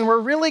Extortion, we're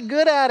really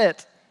good at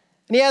it.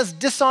 And he has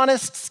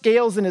dishonest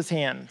scales in his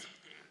hand.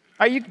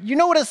 You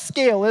know what a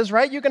scale is,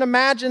 right? You can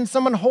imagine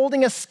someone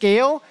holding a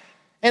scale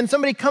and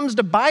somebody comes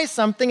to buy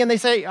something and they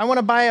say, I want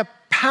to buy a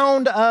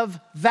pound of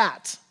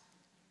that.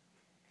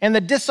 And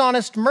the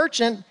dishonest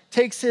merchant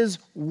takes his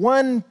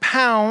 1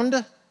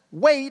 pound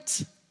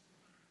weight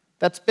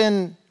that's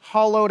been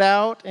hollowed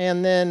out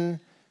and then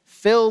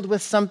filled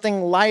with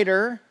something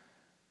lighter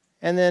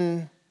and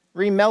then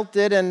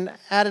remelted and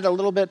added a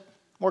little bit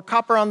more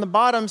copper on the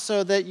bottom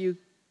so that you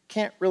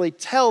can't really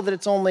tell that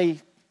it's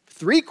only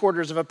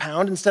 3/4 of a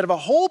pound instead of a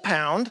whole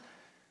pound.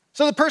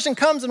 So the person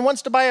comes and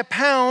wants to buy a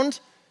pound,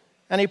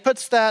 and he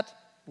puts that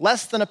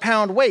less than a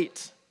pound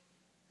weight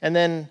and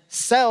then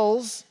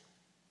sells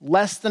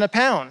less than a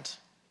pound.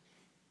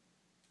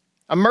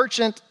 A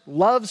merchant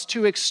loves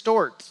to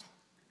extort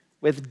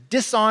with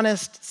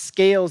dishonest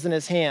scales in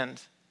his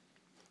hand.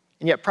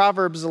 And yet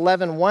Proverbs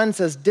 11:1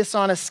 says,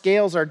 dishonest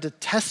scales are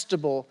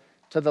detestable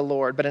to the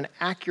Lord, but an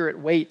accurate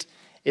weight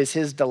is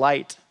his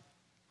delight.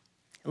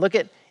 And look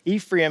at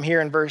Ephraim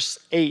here in verse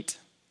 8.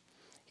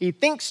 He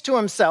thinks to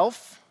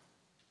himself,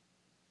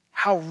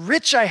 how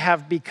rich I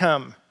have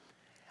become.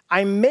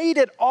 I made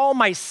it all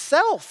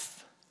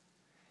myself.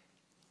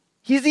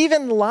 He's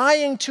even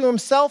lying to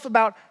himself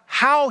about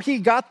how he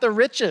got the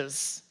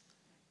riches.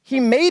 He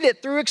made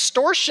it through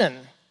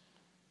extortion.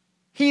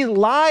 He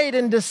lied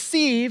and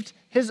deceived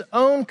his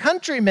own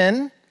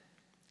countrymen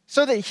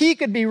so that he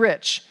could be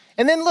rich.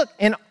 And then look,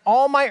 in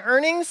all my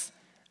earnings,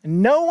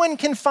 no one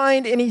can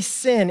find any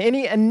sin,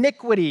 any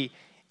iniquity,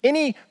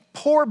 any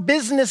poor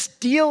business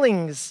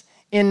dealings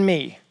in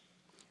me,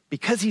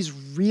 because he's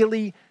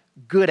really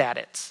good at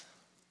it.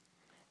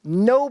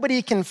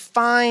 Nobody can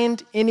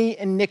find any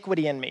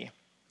iniquity in me.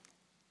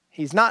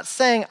 He's not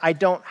saying I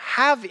don't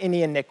have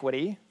any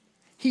iniquity.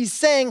 He's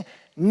saying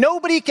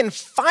nobody can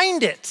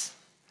find it.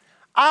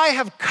 I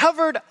have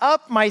covered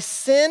up my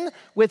sin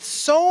with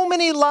so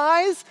many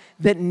lies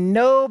that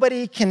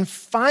nobody can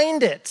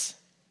find it.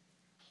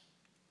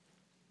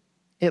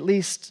 At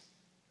least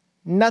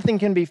nothing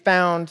can be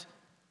found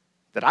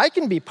that I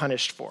can be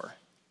punished for.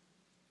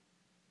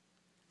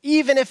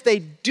 Even if they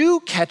do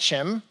catch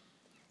him,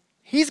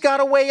 he's got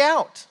a way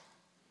out.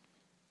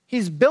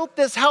 He's built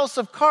this house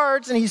of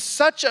cards, and he's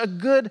such a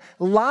good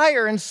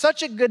liar and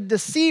such a good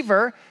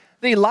deceiver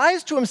that he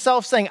lies to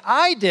himself saying,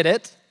 I did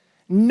it.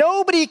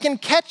 Nobody can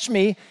catch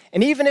me.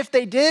 And even if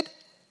they did,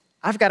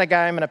 I've got a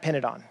guy I'm going to pin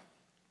it on.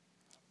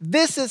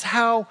 This is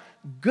how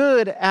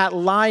good at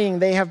lying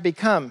they have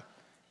become.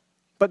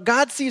 But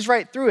God sees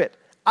right through it.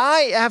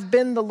 I have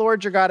been the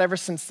Lord your God ever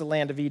since the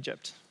land of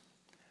Egypt.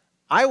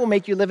 I will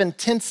make you live in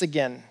tents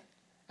again,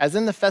 as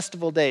in the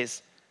festival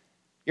days.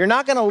 You're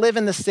not going to live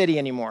in the city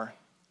anymore.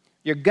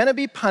 You're going to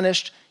be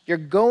punished. You're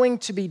going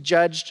to be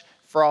judged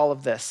for all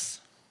of this.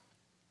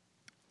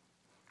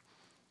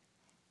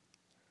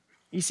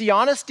 You see,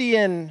 honesty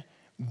in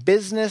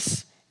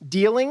business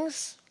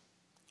dealings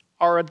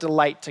are a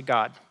delight to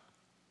God.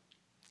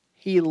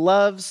 He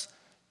loves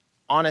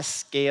honest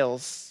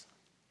scales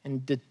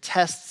and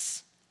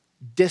detests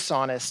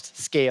dishonest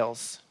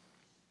scales.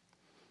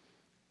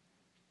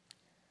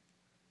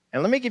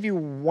 And let me give you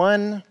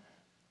one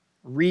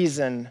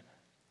reason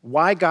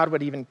why God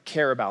would even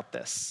care about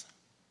this.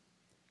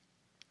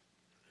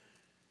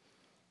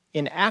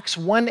 In Acts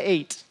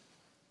 1:8,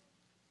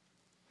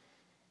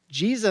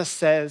 Jesus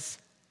says,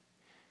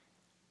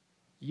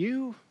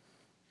 you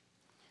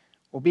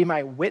will be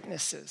my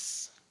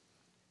witnesses.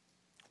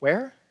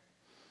 Where?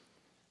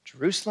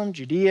 Jerusalem,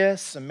 Judea,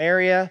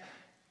 Samaria,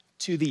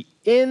 to the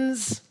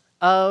ends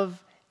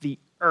of the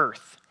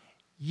earth.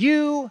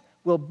 You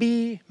will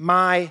be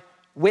my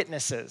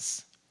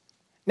witnesses.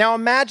 Now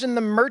imagine the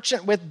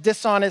merchant with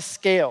dishonest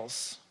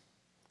scales.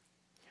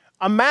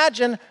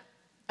 Imagine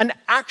an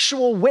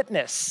actual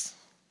witness.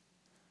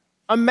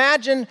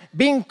 Imagine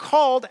being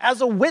called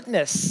as a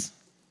witness.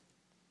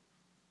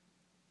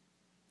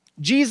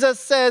 Jesus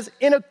says,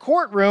 in a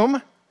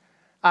courtroom,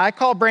 I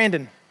call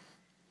Brandon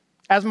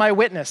as my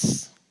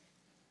witness.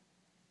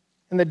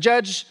 And the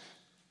judge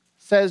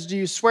says, do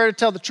you swear to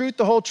tell the truth,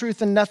 the whole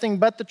truth, and nothing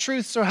but the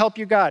truth, so help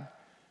you God?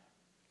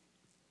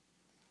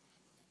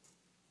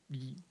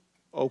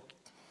 Oh,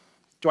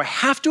 do I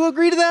have to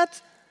agree to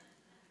that?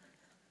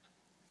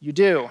 You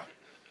do.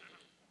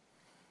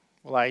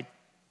 Well,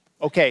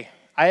 okay,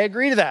 I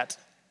agree to that.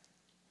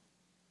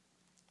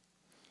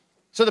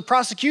 So the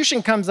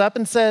prosecution comes up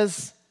and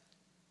says,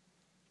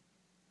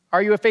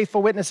 are you a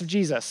faithful witness of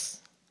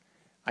Jesus?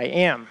 I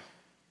am.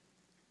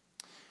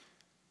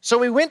 So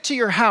we went to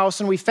your house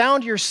and we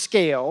found your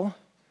scale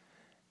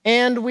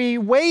and we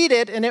weighed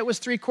it and it was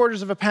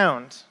 3/4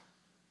 pound.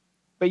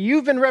 But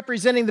you've been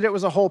representing that it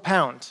was a whole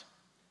pound.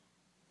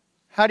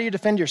 How do you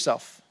defend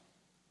yourself?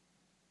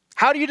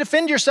 How do you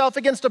defend yourself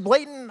against a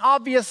blatant,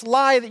 obvious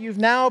lie that you've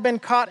now been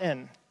caught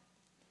in?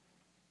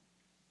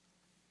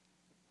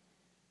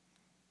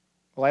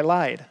 Well, I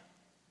lied.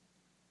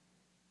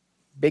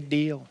 Big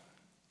deal.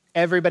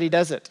 Everybody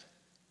does it.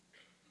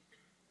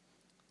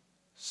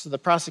 So the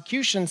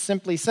prosecution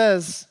simply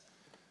says,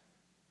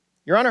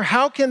 Your Honor,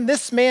 how can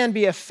this man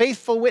be a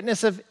faithful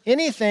witness of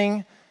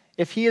anything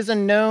if he is a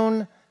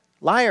known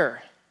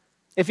liar,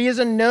 if he is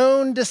a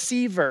known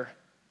deceiver,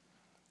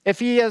 if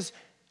he has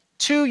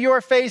to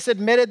your face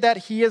admitted that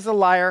he is a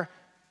liar?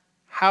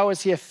 How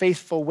is he a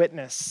faithful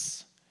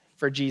witness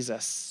for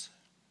Jesus?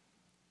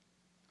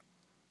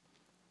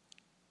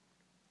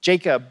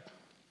 Jacob,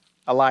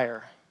 a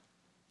liar.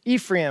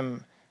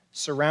 Ephraim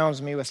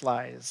surrounds me with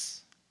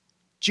lies.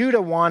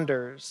 Judah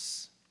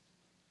wanders.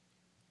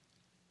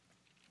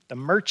 The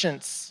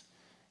merchants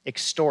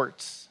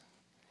extort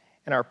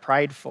and are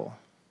prideful.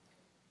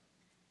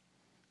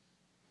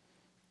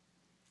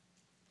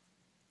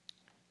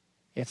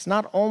 It's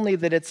not only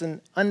that it's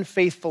an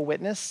unfaithful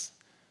witness,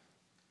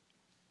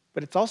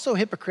 but it's also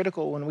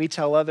hypocritical when we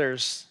tell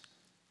others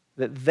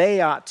that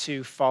they ought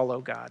to follow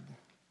God.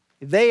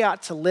 They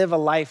ought to live a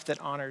life that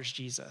honors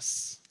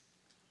Jesus.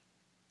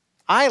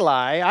 I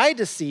lie, I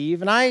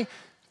deceive, and I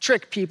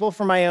trick people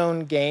for my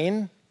own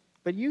gain,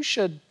 but you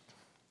should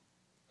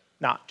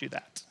not do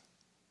that.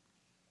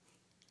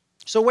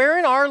 So where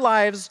in our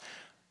lives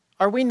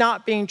are we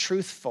not being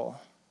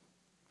truthful?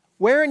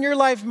 Where in your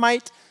life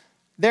might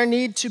there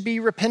need to be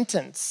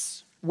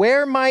repentance?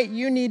 Where might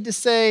you need to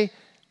say,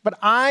 but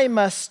I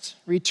must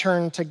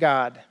return to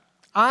God.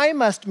 I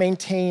must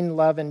maintain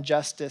love and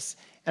justice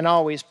and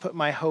always put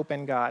my hope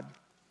in God.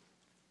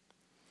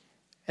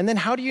 And then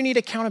how do you need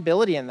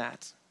accountability in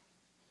that?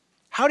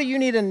 How do you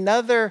need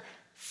another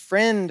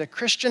friend, a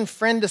Christian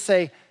friend, to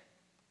say,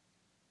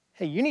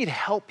 hey, you need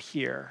help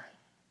here.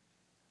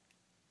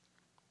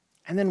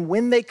 And then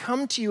when they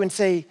come to you and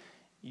say,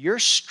 you're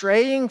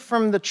straying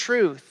from the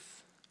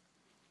truth,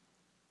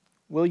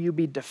 will you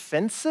be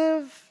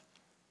defensive?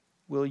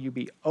 Will you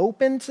be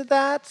open to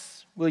that?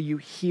 Will you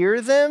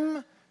hear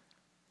them?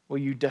 Will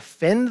you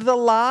defend the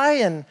lie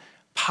and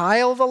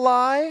pile the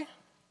lie?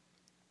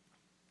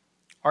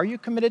 Are you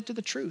committed to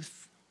the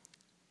truth?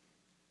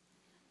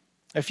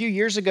 A few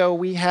years ago,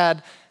 we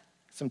had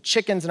some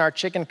chickens in our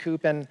chicken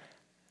coop, and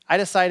I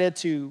decided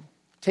to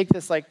take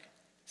this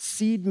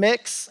seed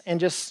mix and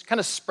just kind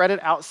of spread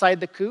it outside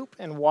the coop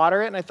and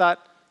water it. And I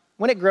thought,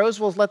 when it grows,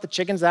 we'll let the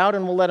chickens out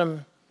and we'll let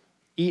them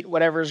eat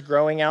whatever's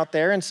growing out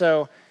there. And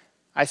so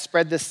I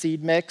spread this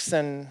seed mix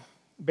and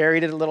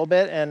buried it a little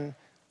bit, and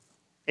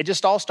it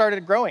just all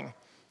started growing.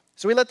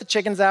 So we let the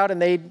chickens out, and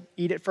they'd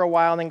eat it for a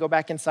while and then go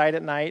back inside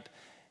at night.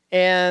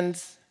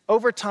 And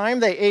over time,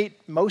 they ate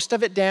most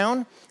of it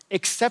down,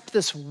 except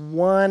this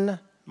one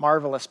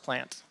marvelous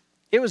plant.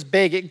 It was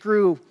big. It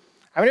grew,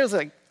 it was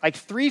like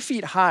 3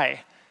 feet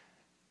high.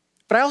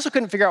 But I also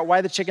couldn't figure out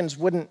why the chickens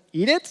wouldn't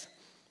eat it.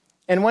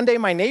 And one day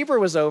my neighbor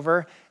was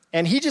over,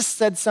 and he just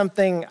said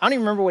something, I don't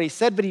even remember what he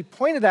said, but he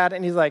pointed at it,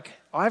 and he's like,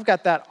 oh, I've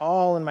got that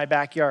all in my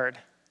backyard.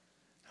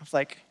 I was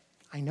like,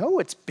 I know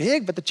it's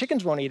big, but the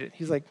chickens won't eat it.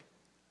 He's like,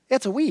 yeah,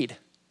 it's a weed.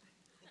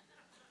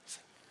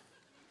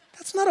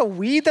 That's not a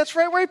weed. That's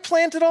right where I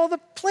planted all the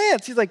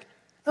plants. He's like,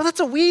 no,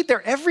 that's a weed.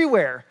 They're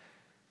everywhere.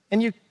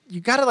 And you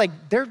gotta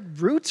their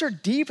roots are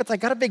deep. It's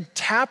got a big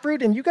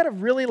taproot, and you gotta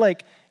really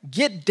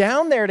get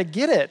down there to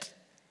get it.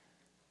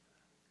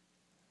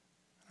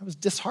 I was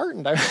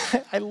disheartened.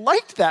 I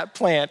liked that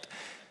plant,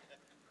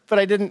 but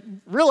I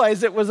didn't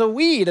realize it was a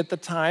weed at the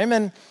time,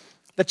 and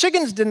the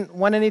chickens didn't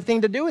want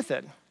anything to do with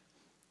it.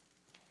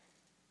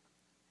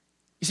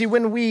 You see,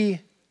 when we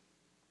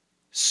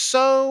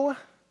sow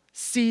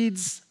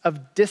seeds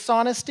of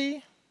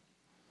dishonesty,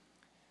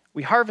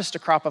 we harvest a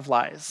crop of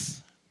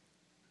lies.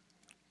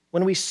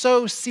 When we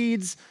sow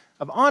seeds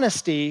of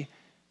honesty,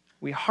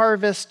 we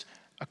harvest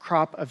a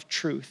crop of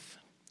truth.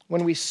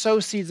 When we sow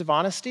seeds of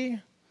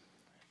honesty,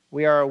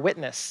 we are a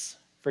witness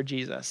for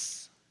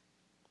Jesus.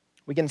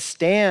 We can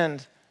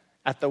stand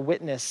at the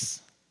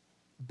witness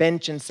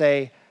bench and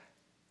say,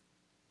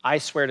 I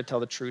swear to tell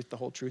the truth, the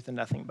whole truth, and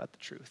nothing but the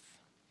truth.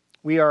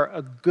 We are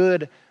a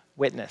good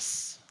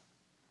witness.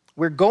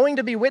 We're going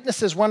to be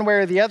witnesses one way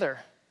or the other.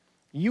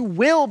 You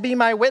will be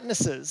my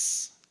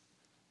witnesses.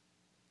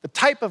 The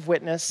type of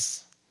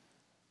witness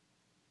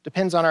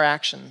depends on our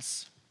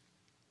actions.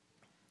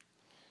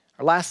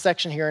 Our last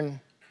section here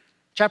in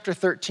chapter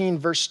 13,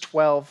 verse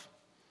 12,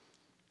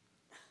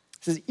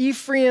 says,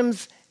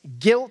 Ephraim's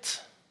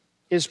guilt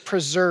is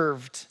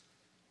preserved.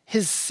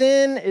 His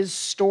sin is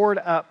stored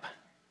up.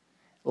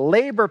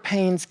 Labor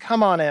pains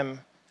come on him.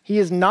 He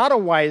is not a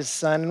wise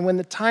son, and when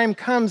the time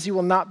comes, he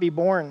will not be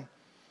born.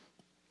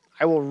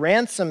 I will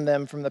ransom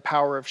them from the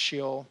power of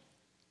Sheol.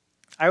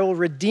 I will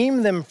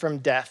redeem them from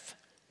death.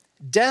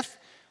 Death,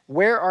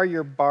 where are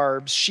your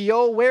barbs?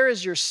 Sheol, where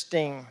is your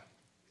sting?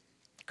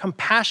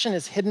 Compassion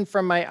is hidden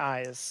from my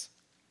eyes.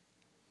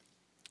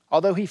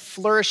 Although he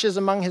flourishes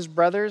among his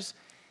brothers,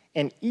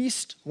 an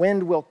east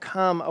wind will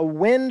come, a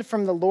wind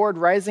from the Lord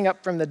rising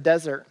up from the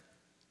desert.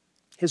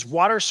 His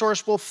water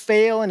source will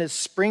fail and his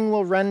spring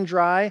will run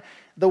dry.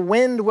 The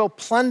wind will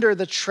plunder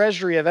the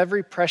treasury of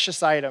every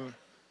precious item.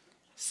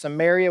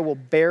 Samaria will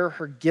bear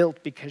her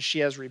guilt because she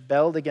has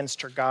rebelled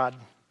against her God.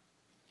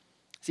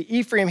 See,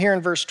 Ephraim here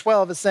in verse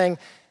 12 is saying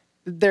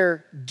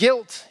their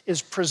guilt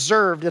is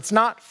preserved. It's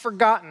not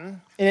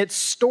forgotten, and it's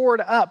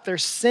stored up. Their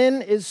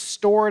sin is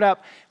stored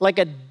up like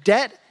a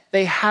debt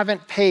they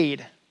haven't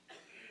paid.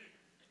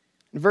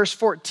 In verse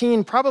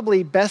 14,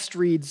 probably best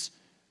reads,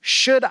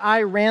 should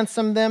I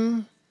ransom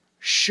them?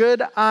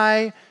 Should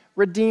I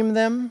redeem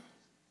them?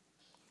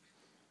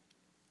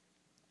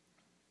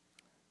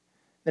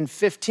 Then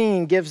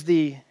 15 gives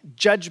the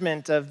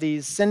judgment of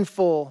these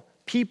sinful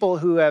people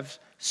who have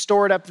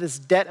stored up this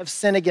debt of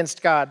sin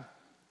against God.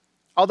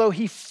 Although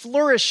he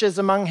flourishes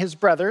among his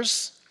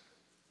brothers,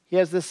 he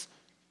has this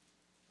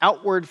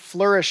outward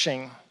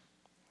flourishing.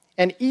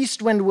 An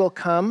east wind will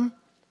come,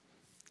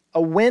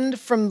 a wind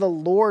from the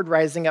Lord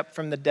rising up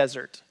from the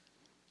desert.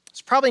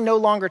 It's probably no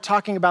longer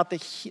talking about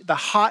the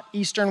hot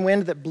eastern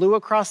wind that blew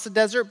across the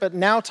desert, but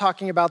now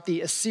talking about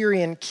the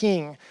Assyrian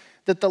king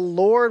that the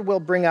Lord will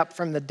bring up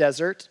from the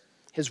desert.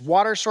 His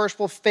water source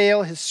will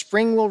fail, his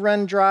spring will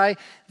run dry.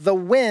 The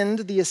wind,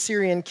 the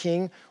Assyrian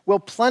king, will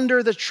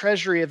plunder the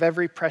treasury of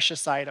every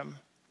precious item.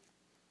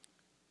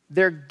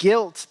 Their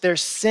guilt, their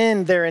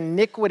sin, their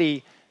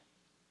iniquity,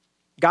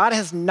 God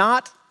has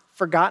not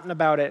forgotten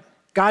about it.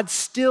 God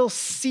still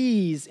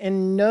sees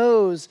and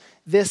knows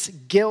this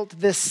guilt,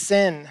 this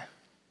sin.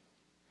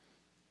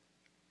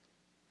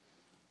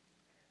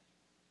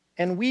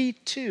 And we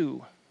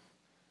too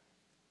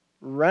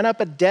run up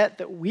a debt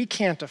that we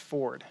can't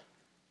afford.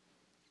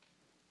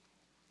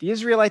 The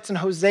Israelites in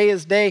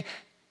Hosea's day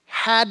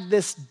had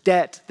this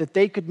debt that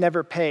they could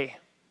never pay.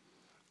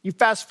 You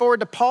fast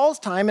forward to Paul's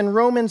time in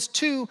Romans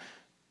 2,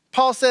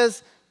 Paul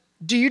says,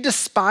 do you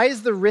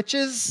despise the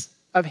riches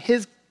of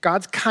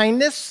God's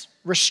kindness,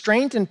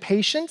 restraint, and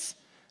patience,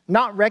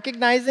 not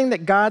recognizing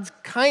that God's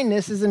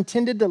kindness is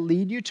intended to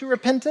lead you to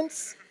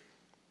repentance?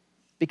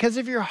 Because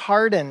of your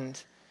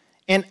hardened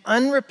and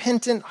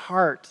unrepentant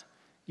heart,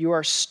 you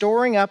are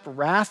storing up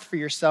wrath for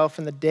yourself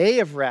in the day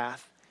of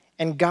wrath,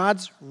 and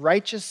God's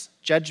righteous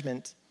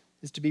judgment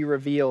is to be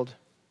revealed.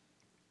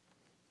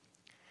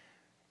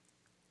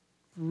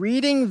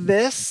 Reading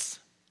this,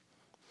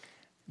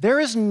 there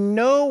is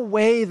no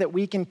way that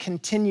we can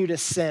continue to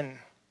sin.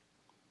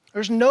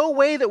 There's no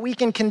way that we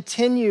can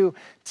continue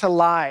to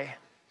lie.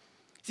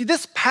 See,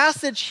 this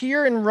passage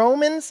here in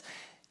Romans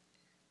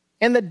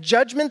and the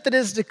judgment that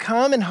is to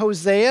come in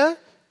Hosea,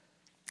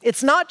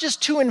 it's not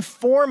just to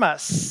inform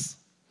us.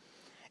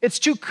 It's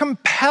to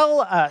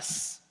compel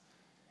us.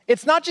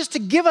 It's not just to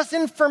give us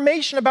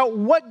information about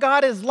what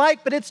God is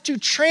like, but it's to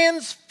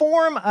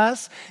transform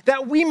us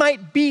that we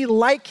might be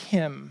like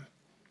him.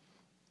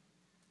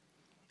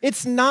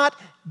 It's not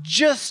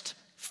just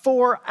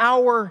for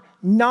our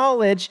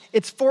knowledge,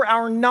 it's for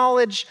our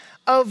knowledge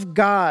of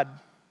God.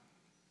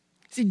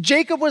 See,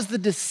 Jacob was the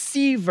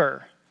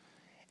deceiver,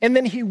 and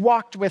then he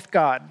walked with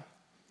God.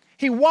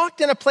 He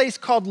walked in a place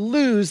called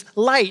Luz,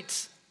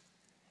 light,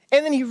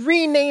 and then he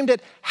renamed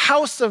it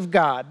House of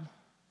God,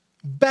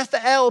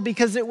 Bethel,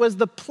 because it was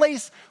the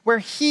place where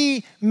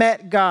he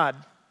met God.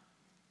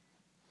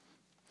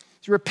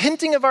 So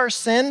repenting of our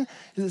sin,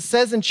 as it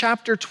says in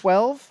chapter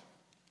 12,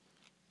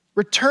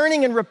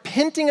 returning and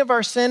repenting of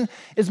our sin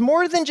is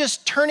more than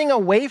just turning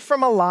away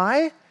from a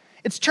lie.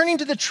 It's turning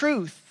to the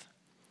truth.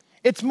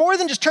 It's more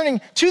than just turning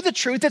to the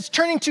truth. It's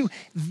turning to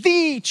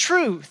the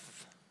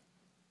truth.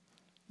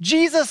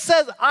 Jesus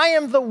says, I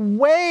am the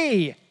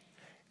way,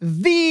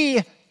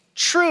 the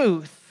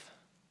truth,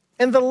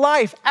 and the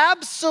life.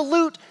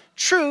 Absolute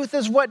truth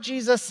is what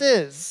Jesus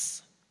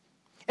is.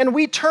 And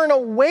we turn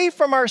away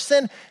from our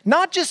sin,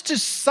 not just to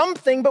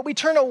something, but we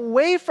turn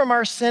away from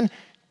our sin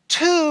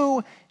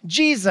to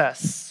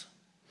Jesus.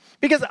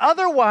 Because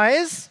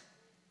otherwise,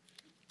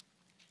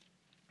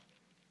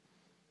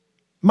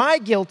 my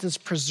guilt is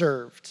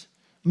preserved.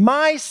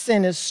 My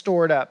sin is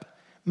stored up.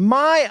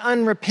 My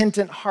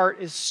unrepentant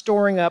heart is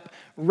storing up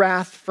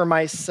wrath for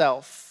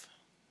myself.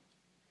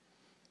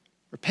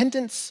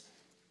 Repentance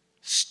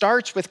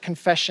starts with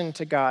confession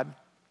to God.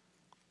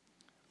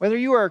 Whether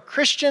you are a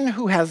Christian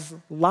who has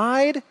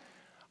lied,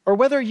 or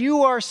whether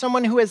you are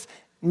someone who has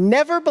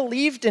never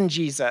believed in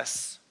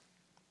Jesus.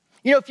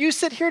 You know, if you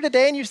sit here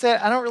today and you say,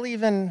 I don't really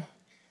even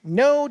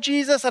know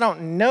Jesus, I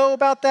don't know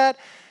about that,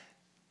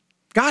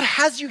 God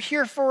has you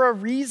here for a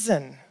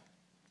reason.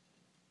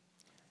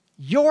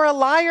 You're a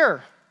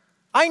liar.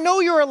 I know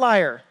you're a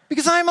liar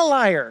because I'm a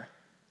liar.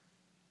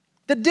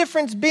 The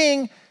difference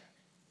being,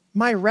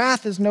 my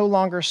wrath is no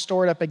longer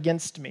stored up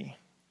against me.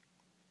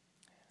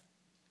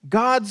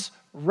 God's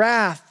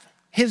wrath,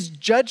 his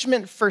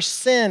judgment for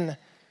sin,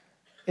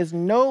 is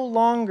no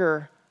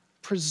longer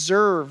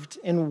preserved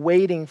and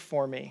waiting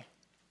for me.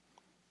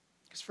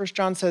 Because 1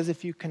 John says,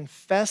 if you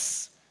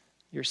confess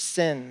your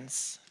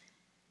sins,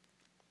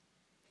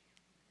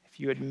 if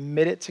you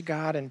admit it to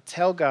God and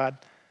tell God,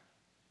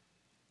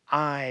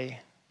 I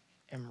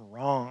am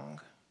wrong.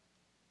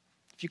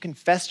 If you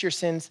confess your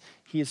sins,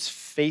 he is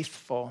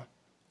faithful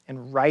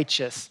and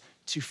righteous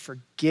to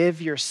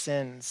forgive your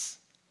sins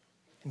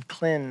and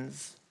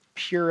cleanse,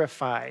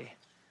 purify,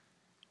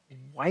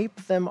 wipe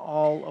them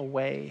all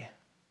away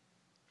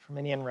from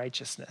any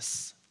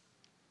unrighteousness.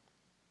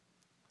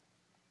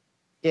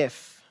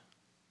 If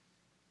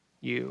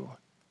you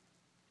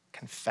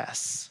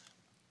confess.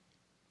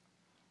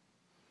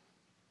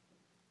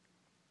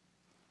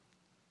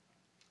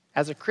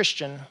 As a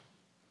Christian,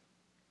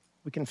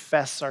 we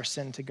confess our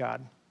sin to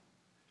God.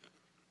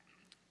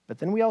 But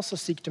then we also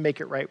seek to make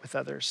it right with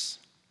others.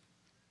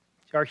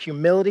 Our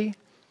humility,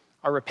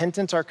 our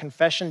repentance, our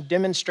confession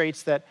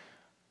demonstrates that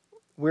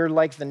we're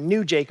like the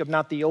new Jacob,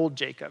 not the old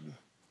Jacob.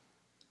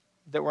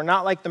 That we're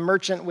not like the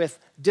merchant with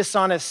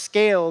dishonest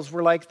scales.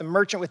 We're like the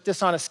merchant with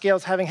dishonest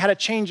scales, having had a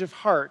change of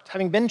heart,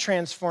 having been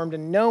transformed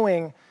and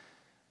knowing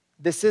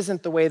this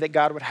isn't the way that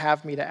God would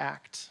have me to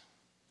act.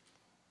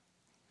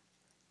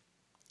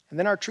 And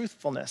then our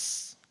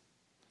truthfulness,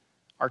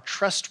 our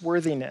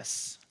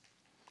trustworthiness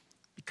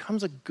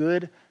becomes a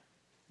good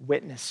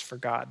witness for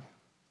God.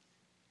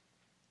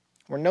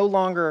 We're no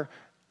longer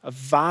a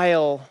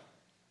vial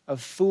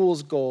of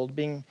fool's gold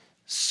being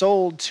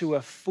sold to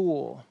a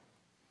fool,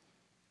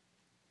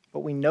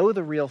 but we know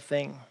the real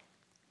thing.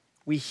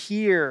 We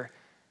hear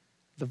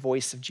the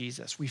voice of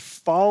Jesus. We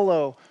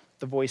follow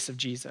the voice of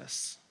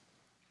Jesus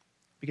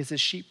because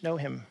his sheep know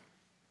him.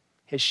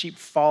 His sheep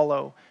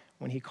follow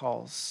when he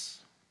calls.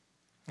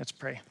 Let's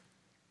pray.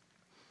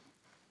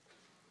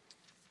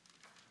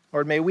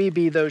 Lord, may we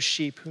be those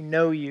sheep who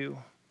know you,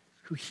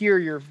 who hear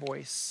your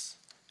voice,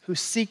 who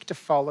seek to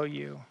follow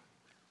you.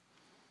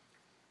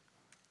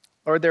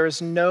 Lord, there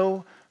is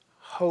no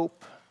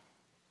hope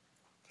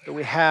that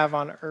we have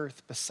on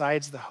earth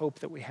besides the hope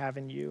that we have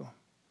in you.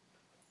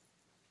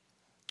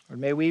 Lord,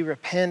 may we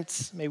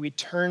repent, may we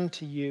turn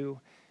to you,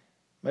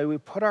 may we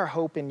put our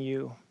hope in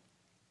you.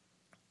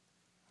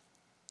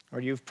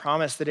 Lord, you've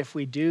promised that if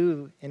we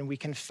do and we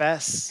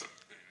confess,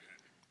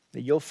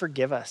 that you'll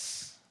forgive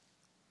us.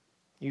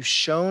 You've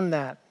shown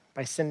that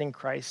by sending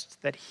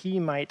Christ, that he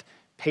might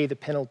pay the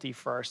penalty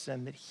for our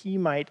sin, that he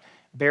might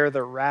bear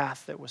the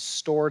wrath that was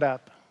stored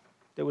up,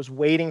 that was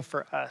waiting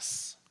for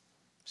us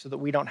so that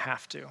we don't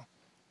have to.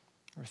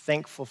 We're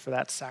thankful for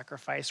that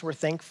sacrifice. We're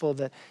thankful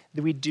that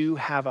we do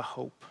have a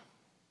hope.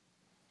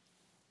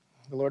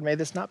 The Lord, may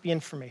this not be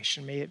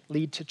information. May it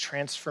lead to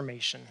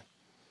transformation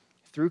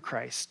through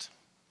Christ,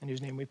 in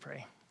whose name we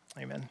pray.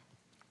 Amen.